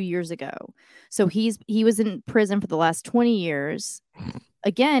out 2 years ago. So he was in prison for the last 20 years.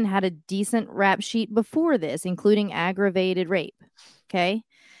 Again, had a decent rap sheet before this, including aggravated rape. Okay.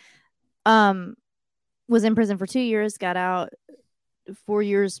 Was in prison for 2 years, got out 4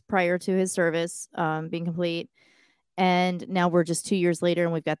 years prior to his service being complete. And now we're just 2 years later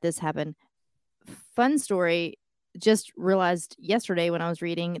and we've got this happen. Fun story. Just realized yesterday when I was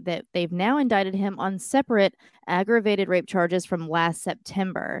reading that they've now indicted him on separate aggravated rape charges from last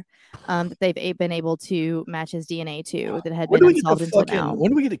September that they've been able to match his DNA to that had been unsolved until now.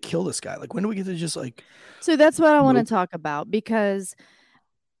 When do we get to kill this guy? Like, when do we get to just like... So that's what I want to talk about, because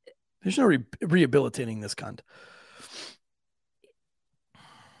there's no rehabilitating this cunt.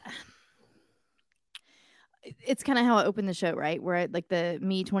 It's kind of how I opened the show, right? Where the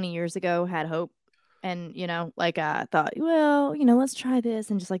me 20 years ago had hope. And, I thought, well, let's try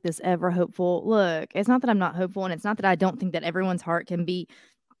this. And just like this ever hopeful look, it's not that I'm not hopeful. And it's not that I don't think that everyone's heart can be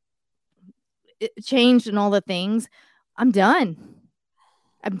changed and all the things. I'm done.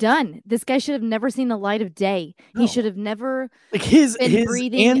 This guy should have never seen the light of day. No. He should have never. Like his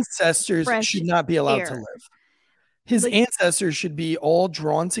ancestors should not be allowed to live. His ancestors should be all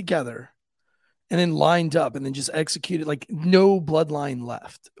drawn together and then lined up and then just executed, like no bloodline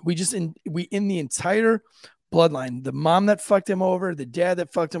left. We in the entire bloodline, the mom that fucked him over, the dad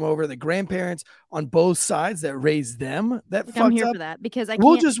that fucked him over, the grandparents on both sides that raised them that fucked up. I'm here for that because we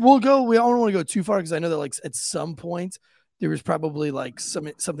all don't want to go too far because I know that like at some point there was probably like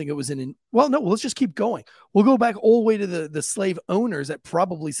something that was let's just keep going. We'll go back all the way to the slave owners that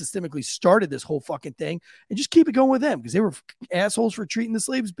probably systemically started this whole fucking thing and just keep it going with them because they were assholes for treating the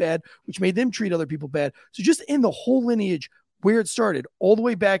slaves bad, which made them treat other people bad. So just in the whole lineage where it started all the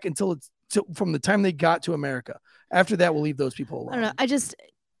way back until from the time they got to America. After that, we'll leave those people alone. I don't know. Is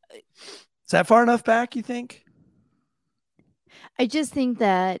that far enough back, you think? I just think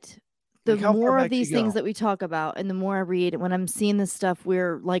that the Like, how far more of back do you these things go? that we talk about and the more I read, when I'm seeing this stuff,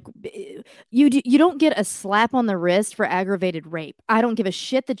 we're like, you don't get a slap on the wrist for aggravated rape. I don't give a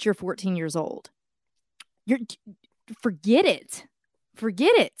shit that you're 14 years old. Forget it.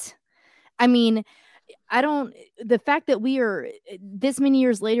 Forget it. I mean, the fact that we are this many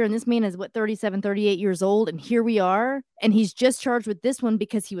years later and this man is 37, 38 years old, and here we are, and he's just charged with this one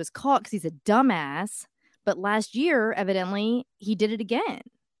because he was caught because he's a dumbass. But last year, evidently, he did it again.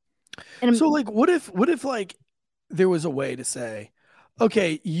 And So like, what if like there was a way to say,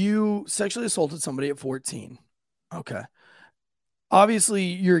 okay, you sexually assaulted somebody at 14. Okay. Obviously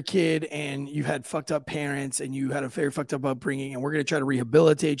you're a kid and you've had fucked up parents and you had a very fucked up upbringing, and we're going to try to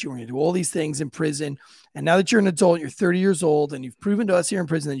rehabilitate you. We're going to do all these things in prison. And now that you're an adult, you're 30 years old, and you've proven to us here in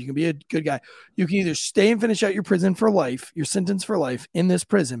prison that you can be a good guy. You can either stay and finish out your prison for life, your sentence for life in this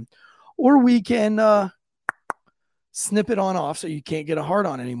prison, or we can snip it on off so you can't get a hard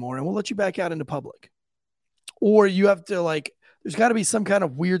on anymore, and we'll let you back out into public. Or you have to, like, there's got to be some kind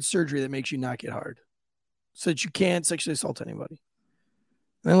of weird surgery that makes you not get hard so that you can't sexually assault anybody.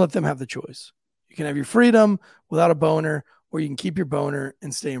 And then let them have the choice. You can have your freedom without a boner, or you can keep your boner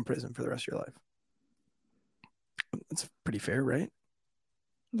and stay in prison for the rest of your life. That's pretty fair, right?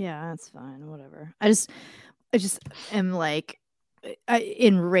 yeah, that's fine. Whatever. I just am like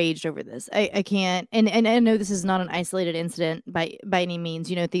enraged over this. I can't, and I know this is not an isolated incident by any means.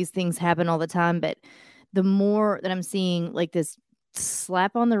 You know, these things happen all the time, but the more that I'm seeing like this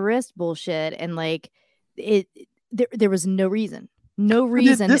slap on the wrist bullshit, and like there was no reason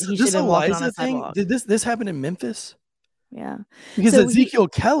that he should have been walking on the sidewalk. Did this happen in Memphis? Yeah, Because So Ezekiel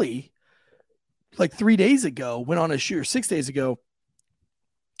Kelly, like 3 days ago, went on a shoot, or 6 days ago,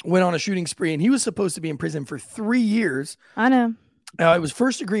 went on a shooting spree, and he was supposed to be in prison for 3 years. I know. It was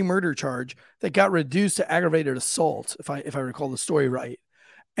first degree murder charge that got reduced to aggravated assault, if I recall the story right.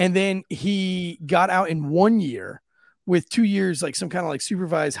 And then he got out in 1 year with 2 years, like some kind of like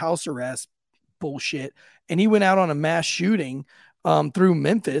supervised house arrest bullshit. And he went out on a mass shooting through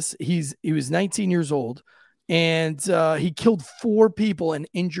Memphis. He was 19 years old, and he killed 4 people and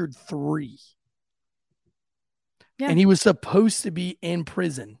injured 3. Yeah. And he was supposed to be in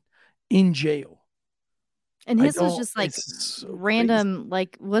prison, in jail. And his was just like so random. crazy.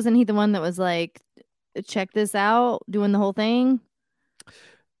 Like, wasn't he the one that was like, check this out, doing the whole thing?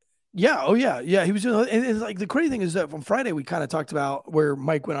 Yeah. Oh, yeah. Yeah. He was doing, and it's like the crazy thing is that on Friday we kind of talked about where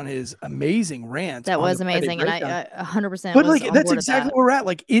Mike went on his amazing rant. That on was the Friday amazing, and breakdown. I 100%. But was like on that's board with exactly that. where we're at.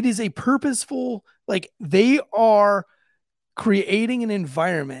 Like, it is a purposeful, like they are creating an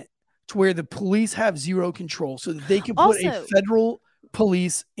environment to where the police have zero control, so that they can put a Also- federal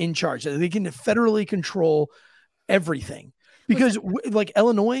police in charge, so that they can federally control everything. Because like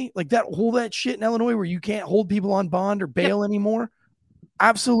Illinois, like that shit in Illinois where you can't hold people on bond or bail anymore.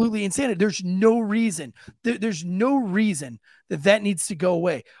 Absolutely insanity. There's no reason. There's no reason that needs to go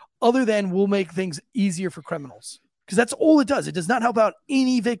away, other than we'll make things easier for criminals. Because that's all it does. It does not help out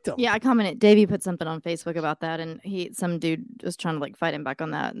any victim. Yeah, I commented. Davey put something on Facebook about that, and some dude was trying to like fight him back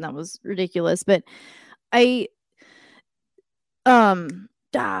on that, and that was ridiculous. But I'm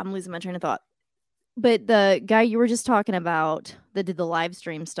losing my train of thought. But the guy you were just talking about that did the live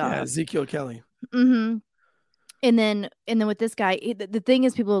stream stuff, Yeah, Ezekiel Kelly. Mm-hmm. And then with this guy, the thing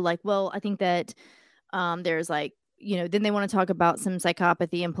is, people are like, well, I think that there's like, you know, then they want to talk about some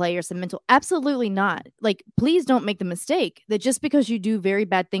psychopathy in play or some mental. Absolutely not. Like, please don't make the mistake that just because you do very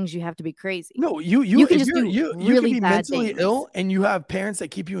bad things, you have to be crazy. No, you can if just you're- do you really can be bad mentally things. ill, and you have parents that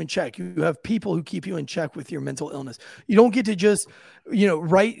keep you in check. You have people who keep you in check with your mental illness. You don't get to just, you know,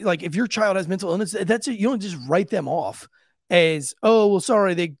 write, like if your child has mental illness, that's it. You don't just write them off as, oh, well,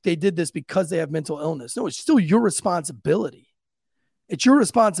 sorry, they did this because they have mental illness. No, it's still your responsibility. It's your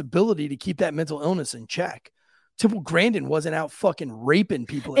responsibility to keep that mental illness in check. Temple Grandin wasn't out fucking raping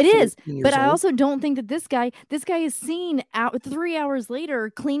people. It is, 14 years but I old. also don't think that this guy is seen out 3 hours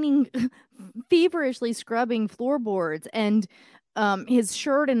later cleaning, feverishly scrubbing floorboards and his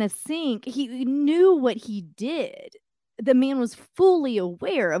shirt in a sink. He knew what he did. The man was fully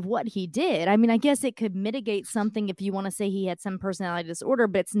aware of what he did. I mean, I guess it could mitigate something if you want to say he had some personality disorder,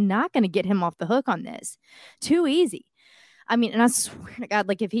 but it's not going to get him off the hook on this. Too easy. I mean, and I swear to God,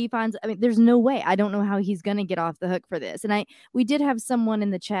 like if he finds, I mean, there's no way. I don't know how he's going to get off the hook for this. And we did have someone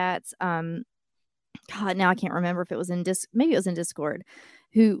in the chats. God, now I can't remember if it was maybe it was in Discord,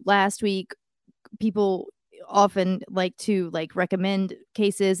 who last week people often like to like recommend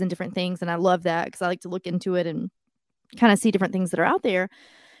cases and different things. And I love that because I like to look into it and kind of see different things that are out there.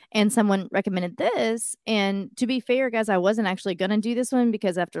 And someone recommended this. And to be fair, guys, I wasn't actually going to do this one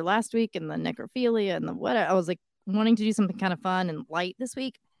because after last week and the necrophilia and the what, I was like, wanting to do something kind of fun and light this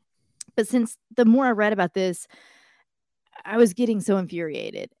week. But since the more I read about this, I was getting so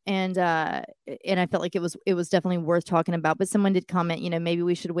infuriated, and I felt like it was definitely worth talking about. But someone did comment, maybe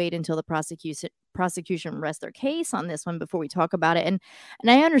we should wait until the prosecution rests their case on this one before we talk about it. And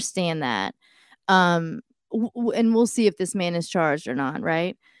I understand that. And we'll see if this man is charged or not,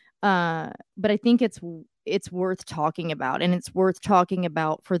 right? But I think it's worth talking about, and it's worth talking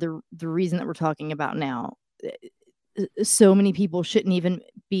about for the reason that we're talking about now. So many people shouldn't even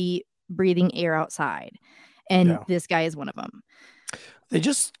be breathing air outside. And this guy is one of them. They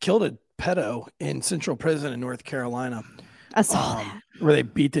just killed a pedo in Central Prison in North Carolina. I saw that. Where they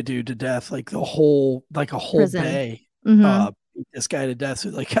beat the dude to death, like a whole Prison. bay. Mm-hmm. Beat this guy to death.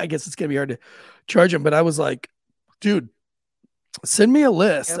 So I guess it's gonna be hard to charge him. But I was like, dude, send me a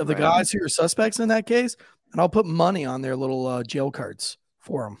list of the guys who are suspects in that case, and I'll put money on their little jail cards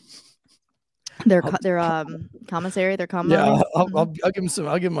for them. Their commissary, their commissary. Yeah, I'll give them some.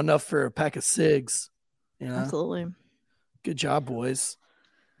 I'll give them enough for a pack of cigs. Absolutely. Good job, boys.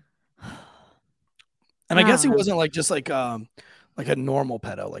 And I guess he wasn't just like a normal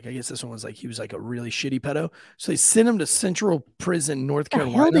pedo. Like I guess this one was he was like a really shitty pedo. So they sent him to Central Prison, North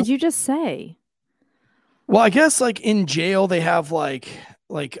Carolina. What the hell did you just say? Well, I guess in jail they have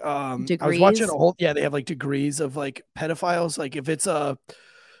degrees? I was watching they have degrees of pedophiles. Like if it's a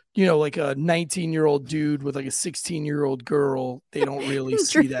 19-year-old dude with a 16-year-old girl, they don't really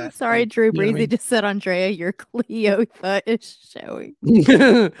see that. Sorry, Drew Breezy just said, Andrea, your Cleotha is showing.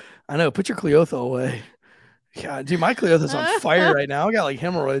 I know. Put your Cleotha away. God, dude, my Cleotha's on fire right now. I got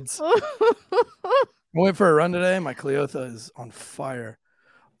hemorrhoids. I went for a run today. My Cleotha is on fire.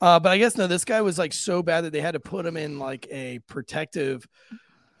 But I guess, no, this guy was so bad that they had to put him in a protective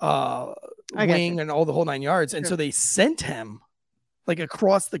wing and all the whole 9 yards. And so they sent him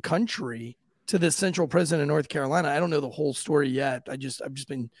across the country to this Central Prison in North Carolina. I don't know the whole story yet. I'm just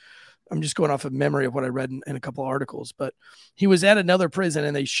going off of memory of what I read in a couple of articles, but he was at another prison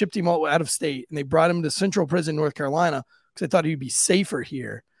and they shipped him all out of state and they brought him to Central Prison, North Carolina, because I thought he'd be safer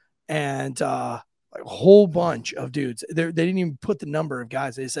here. And a whole bunch of dudes, they didn't even put the number of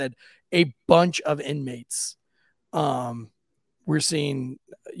guys. They said a bunch of inmates we're seeing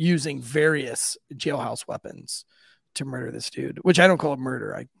using various jailhouse weapons to murder this dude, which I don't call it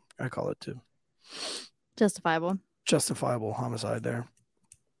murder. I call it justifiable homicide there.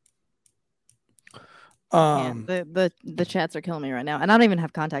 The chats are killing me right now, and I don't even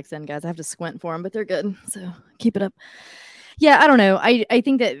have contacts in, guys. I have to squint for them, but they're good, so keep it up. Yeah, I don't know. I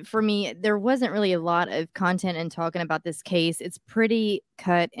think that for me, there wasn't really a lot of content in talking about this case. It's pretty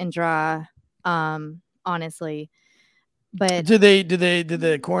cut and dry, honestly. But did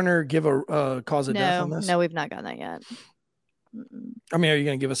the coroner give a cause of death on this? No, we've not gotten that yet. I mean, are you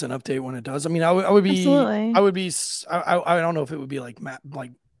going to give us an update when it does? I mean, I would be. Absolutely. I don't know if it would be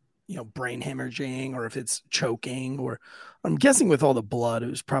brain hemorrhaging or if it's choking, or I'm guessing with all the blood, it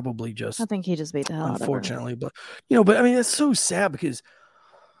was probably just. I think he just beat the hell out of her. Unfortunately, but I mean, it's so sad because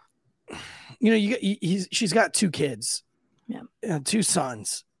she's got 2 kids, and 2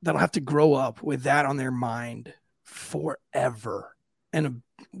 sons that'll have to grow up with that on their mind forever, and a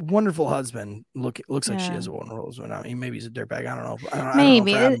wonderful husband. Looks like she is a wonderful husband. I mean, maybe he's a dirtbag. I don't know.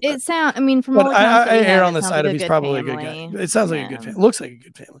 Maybe it sounds. I mean, from but all I err on the side of he's probably a good guy. It sounds like a good family. Looks like a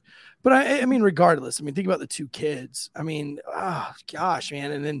good family. But I mean, regardless, I mean, think about the 2 kids. I mean, gosh,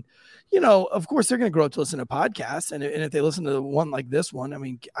 man. And then, of course, they're going to grow up to listen to podcasts, and if they listen to one like this one, I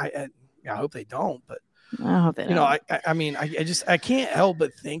mean, I hope they don't. But I hope they don't. I mean, I can't help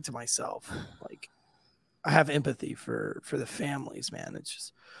but think to myself, I have empathy for the families, man. It's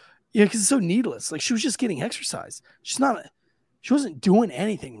just, because it's so needless. She was just getting exercise. She wasn't doing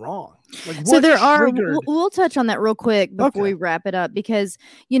anything wrong. So we'll touch on that real quick before we wrap it up, because,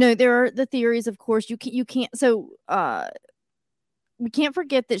 there are the theories, of course, you can't, so we can't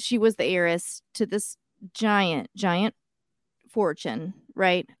forget that she was the heiress to this giant fortune,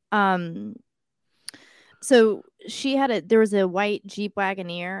 right? So there was a white Jeep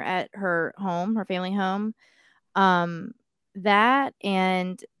Wagoneer at her family home. That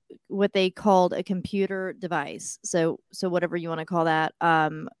and what they called a computer device. So whatever you want to call that,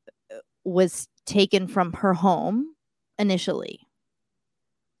 was taken from her home initially.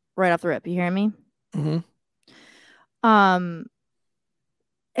 Right off the rip. You hearing me? Mm-hmm.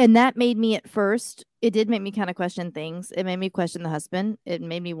 And that made me it did make me kind of question things. It made me question the husband. It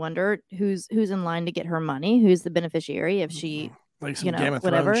made me wonder who's in line to get her money, who's the beneficiary if she, some Game of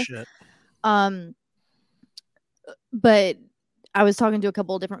Thrones shit. But I was talking to a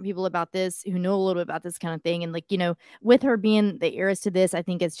couple of different people about this who know a little bit about this kind of thing. And with her being the heiress to this, I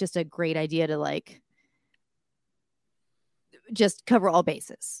think it's just a great idea to just cover all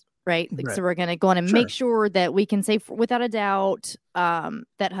bases. Right. Like, so we're going to go on and make sure that we can say without a doubt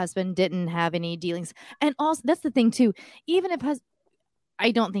that husband didn't have any dealings. And also, that's the thing, too. Even if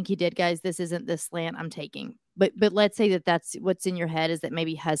I don't think he did, guys. This isn't the slant I'm taking. But let's say that that's what's in your head, is that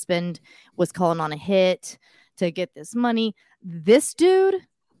maybe husband was calling on a hit to get this money. This dude,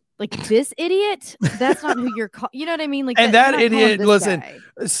 like this idiot, that's not who you're calling. You know what I mean? Like, and that idiot, listen, guy.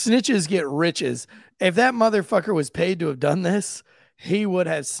 Snitches get riches. If that motherfucker was paid to have done this, he would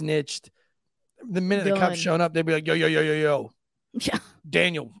have snitched the minute the cops shown up. They'd be like, yo. Yeah.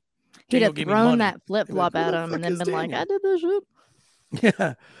 Daniel He'd have gave me thrown money. that flip-flop at him and then been like, I did this shit.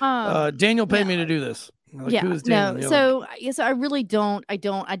 Yeah. Daniel paid me to do this. Like, yeah. Who is Daniel? So I really don't. I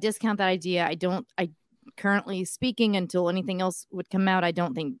discount that idea. I currently speaking, until anything else would come out, I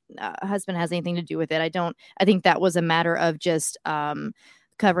don't think husband has anything to do with it. I think that was a matter of just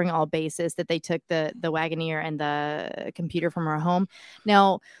covering all bases, that they took the Wagoneer and the computer from her home.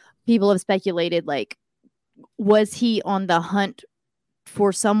 Now, people have speculated, like, was he on the hunt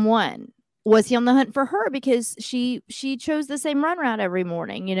for someone? Was he on the hunt for her because she chose the same run route every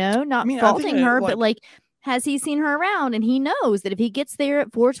morning? Not faulting her, but like, has he seen her around? And he knows that if he gets there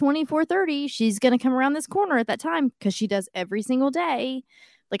at 4:20, 4:30, she's going to come around this corner at that time, because she does every single day.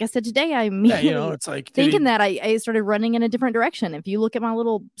 Like I said today, I immediately it's like thinking that I started running in a different direction. If you look at my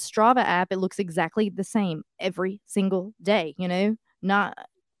little Strava app, it looks exactly the same every single day.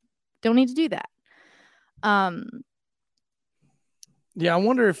 Don't need to do that. Yeah, I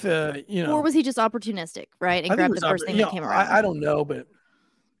wonder if or was he just opportunistic, right? And grabbed the first thing that came around. I don't know, but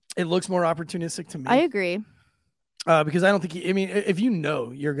it looks more opportunistic to me. I agree. Because I don't think if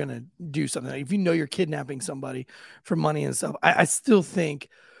you're gonna do something, like if you're kidnapping somebody for money and stuff, I still think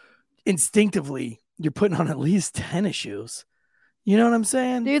instinctively you're putting on at least tennis shoes. You know what I'm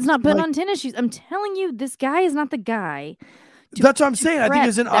saying? Dude's not putting on tennis shoes. I'm telling you, this guy is not the guy. That's what I'm saying. I think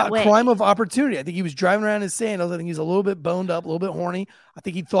it's a way. crime of opportunity. I think he was driving around in his sandals. I think he's a little bit boned up, a little bit horny. I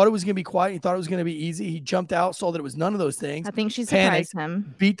think he thought it was going to be quiet. He thought it was going to be easy. He jumped out, saw that it was none of those things. I think she surprised panicked,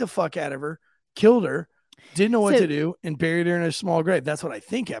 him. Beat the fuck out of her, killed her, didn't know what to do, and buried her in a small grave. That's what I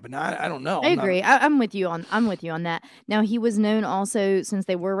think happened. I don't know. I agree. I'm with you on that. Now, he was known also, since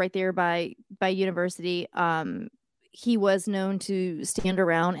they were right there by university, he was known to stand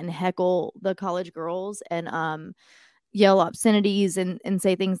around and heckle the college girls and yell obscenities and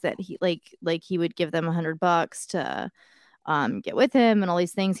say things that he like he would give them $100 to get with him and all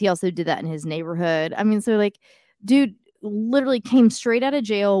these things. He also did that in his neighborhood. I mean, so like, dude literally came straight out of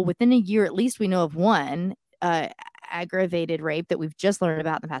jail within a year. At least we know of one aggravated rape that we've just learned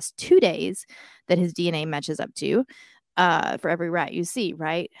about in the past 2 days that his DNA matches up to for every rat you see,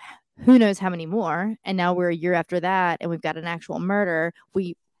 right? Who knows how many more? And now we're a year after that and we've got an actual murder.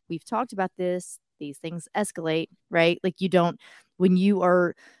 We've talked about this. These things escalate, right? Like, you don't, when you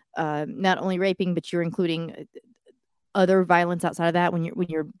are not only raping, but you're including other violence outside of that, when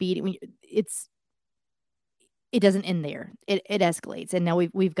you're beating, it doesn't end there. It escalates. And now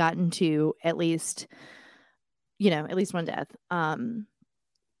we've gotten to at least one death. I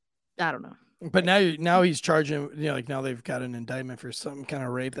don't know. But now he's charging, like now they've got an indictment for some kind of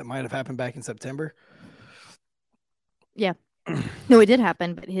rape that might have happened back in September. Yeah. No, it did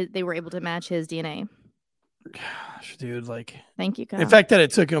happen, but they were able to match his DNA. Gosh, dude, like, thank you, Kyle. The fact that it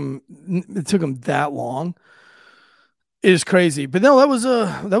took him that long is crazy. But no, that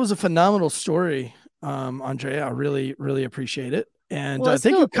was a phenomenal story, Andrea. I really, really appreciate it. And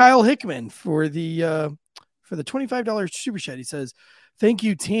thank you, Kyle Hickman, for the $25 super chat. He says, "Thank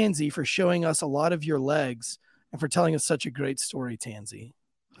you, Tansy, for showing us a lot of your legs and for telling us such a great story, Tansy."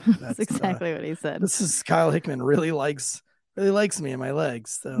 That's exactly what he said. This is Kyle Hickman. Really likes me and my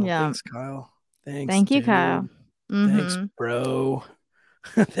legs. So yeah. Thanks, Kyle. Thank you, Kyle. Mm-hmm. Thanks, bro.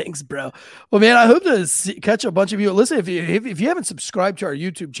 Thanks, bro. Well, man, I hope to catch a bunch of you. Listen, if you haven't subscribed to our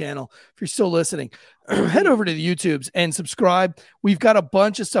YouTube channel, if you're still listening, head over to the YouTubes and subscribe. We've got a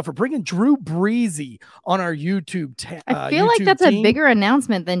bunch of stuff. We're bringing Drew Breezy on our YouTube. I feel like that's a bigger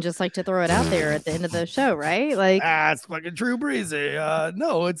announcement than just like to throw it out there at the end of the show, right? Like, it's fucking Drew Breezy.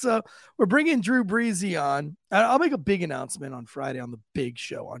 No, it's we're bringing Drew Breezy on. I'll make a big announcement on Friday on the big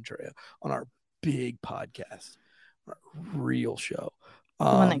show, Andrea, on our big podcast, our real show.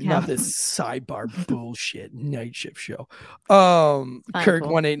 Not this sidebar bullshit night shift show. Kirk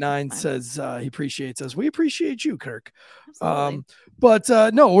 189 says he appreciates us. We appreciate you, Kirk. Absolutely. But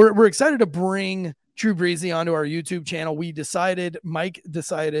no, we're excited to bring Drew Breezy onto our YouTube channel. Mike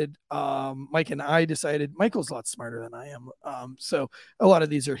and I decided, Michael's a lot smarter than I am. So a lot of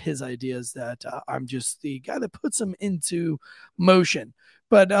these are his ideas that I'm just the guy that puts them into motion.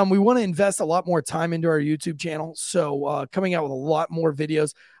 But we want to invest a lot more time into our YouTube channel. So coming out with a lot more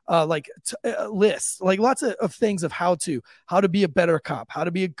videos, lists, like lots of things of how to be a better cop, how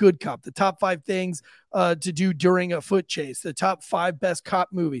to be a good cop, the top 5 things to do during a foot chase, the top 5 best cop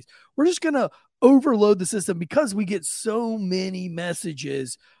movies. We're just going to overload the system because we get so many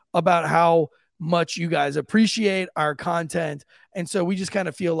messages about how much you guys appreciate our content. And so we just kind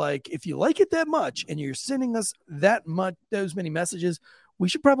of feel like if you like it that much and you're sending us those many messages, we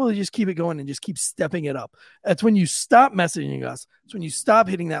should probably just keep it going and just keep stepping it up. That's when you stop messaging us. It's when you stop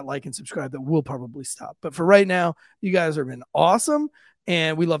hitting that like and subscribe that we'll probably stop. But for right now, you guys have been awesome.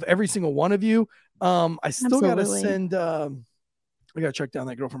 And we love every single one of you. I still got to send, we got to track down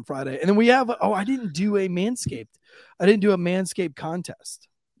that girl from Friday. And then we have, I didn't do a Manscaped. I didn't do a Manscaped contest.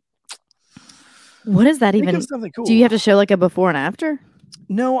 What is that even? Something cool. Do you have to show like a before and after?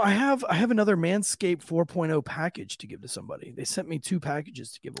 No, I have another Manscaped 4.0 package to give to somebody. They sent me 2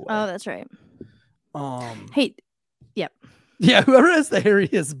 packages to give away. Oh, that's right. Hey, yep. Yeah, whoever has the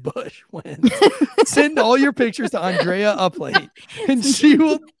hairiest bush wins. Send all your pictures to Andrea Uplate, and she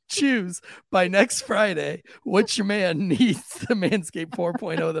will choose by next Friday which man needs the Manscaped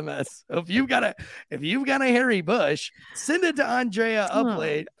 4.0 the mess. So if you've got a hairy bush, send it to Andrea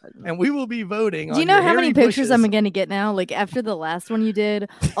Uplate, and we will be voting. Do you know how many pictures I'm going to get now? Like after the last one you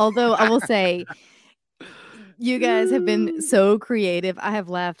did, although I will say you guys have been so creative. I have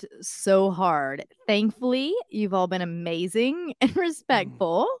laughed so hard. Thankfully, you've all been amazing and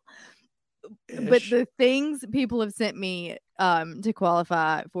respectful. But the things people have sent me to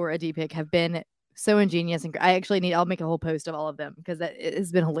qualify for a D-pick have been so ingenious. And I'll make a whole post of all of them because it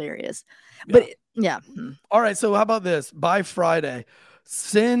has been hilarious. Yeah. But yeah. All right. So how about this? By Friday,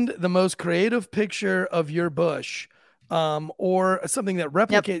 send the most creative picture of your bush. Or something that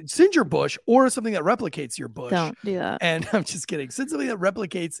replicates, send your bush or something that replicates your bush. Don't do that. And I'm just kidding. Send something that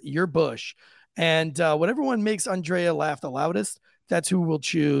replicates your bush. And whatever one makes Andrea laugh the loudest, that's who we'll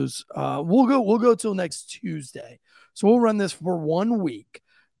choose. We'll go till next Tuesday. So we'll run this for 1 week.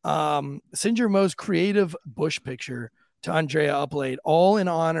 Send your most creative bush picture to Andrea Uplate, all in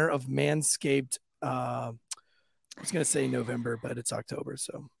honor of Manscaped. I was going to say November, but it's October.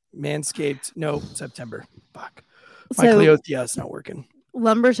 So Manscaped, no, September. Fuck. My Cleothea is not working.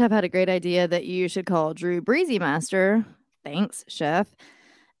 Lumber Chef had a great idea that you should call Drew Breezy Master. Thanks, Chef.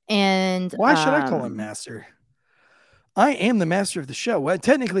 And why should I call him Master? I am the master of the show. Well,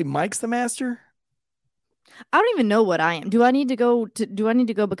 technically, Mike's the master. I don't even know what I am. Do I need to go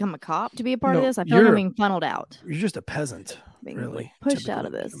become a cop to be a part of this? I feel like I'm being funneled out. You're just a peasant, really. Pushed out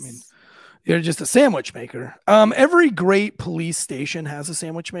of this. I mean, you're just a sandwich maker. Every great police station has a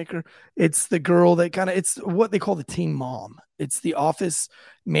sandwich maker. It's the girl that it's what they call the team mom. It's the office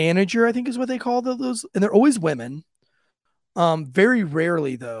manager, I think is what they call those. And they're always women. Very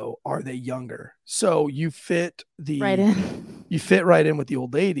rarely though, are they younger. So you fit right in with the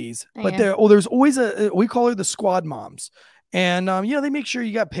old ladies, but there's always we call her the squad moms. And, they make sure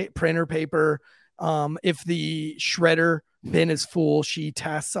you got printer paper. If the shredder bin is full, she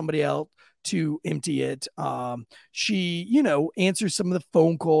tasks somebody else to empty it. She, answers some of the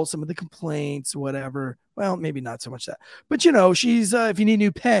phone calls, some of the complaints, whatever. Well, maybe not so much that, but she's, if you need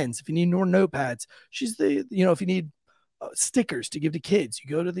new pens, if you need more notepads, she's the, if you need stickers to give to kids,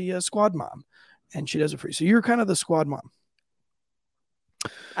 you go to the squad mom and she does it for you. So you're kind of the squad mom.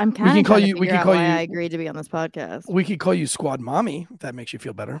 I'm kind of call you. We can call you. I agreed to be on this podcast. We could call you Squad Mommy if that makes you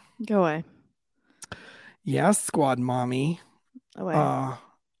feel better. Go away. Yeah, Squad Mommy. Away. What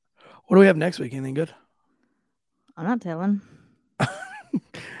do we have next week? Anything good? I'm not telling.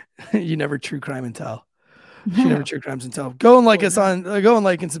 You never true crime and tell. She never true crimes and tell. Go and like us on. Go and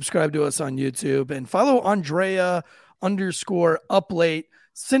like and subscribe to us on YouTube and follow Andrea_Uplate.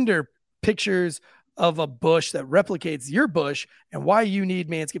 Send her pictures of a bush that replicates your bush and why you need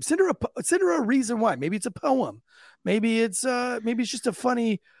Manscaped. Send her a reason why. Maybe it's a poem. Maybe it's just a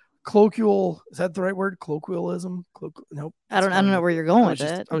funny colloquial. Is that the right word? Colloquialism? Nope. I don't know where you're going with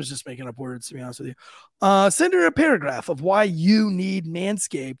it. I was just making up words, to be honest with you. Send her a paragraph of why you need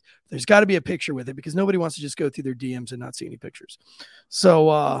Manscaped. There's got to be a picture with it because nobody wants to just go through their DMs and not see any pictures.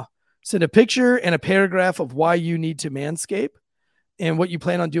 So send a picture and a paragraph of why you need to Manscape and what you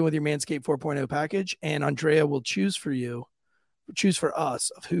plan on doing with your Manscaped 4.0 package. And Andrea will choose for us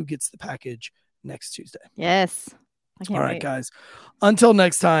of who gets the package next Tuesday. Yes. All right, guys. Until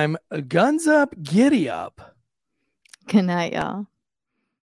next time, guns up, giddy up. Good night, y'all.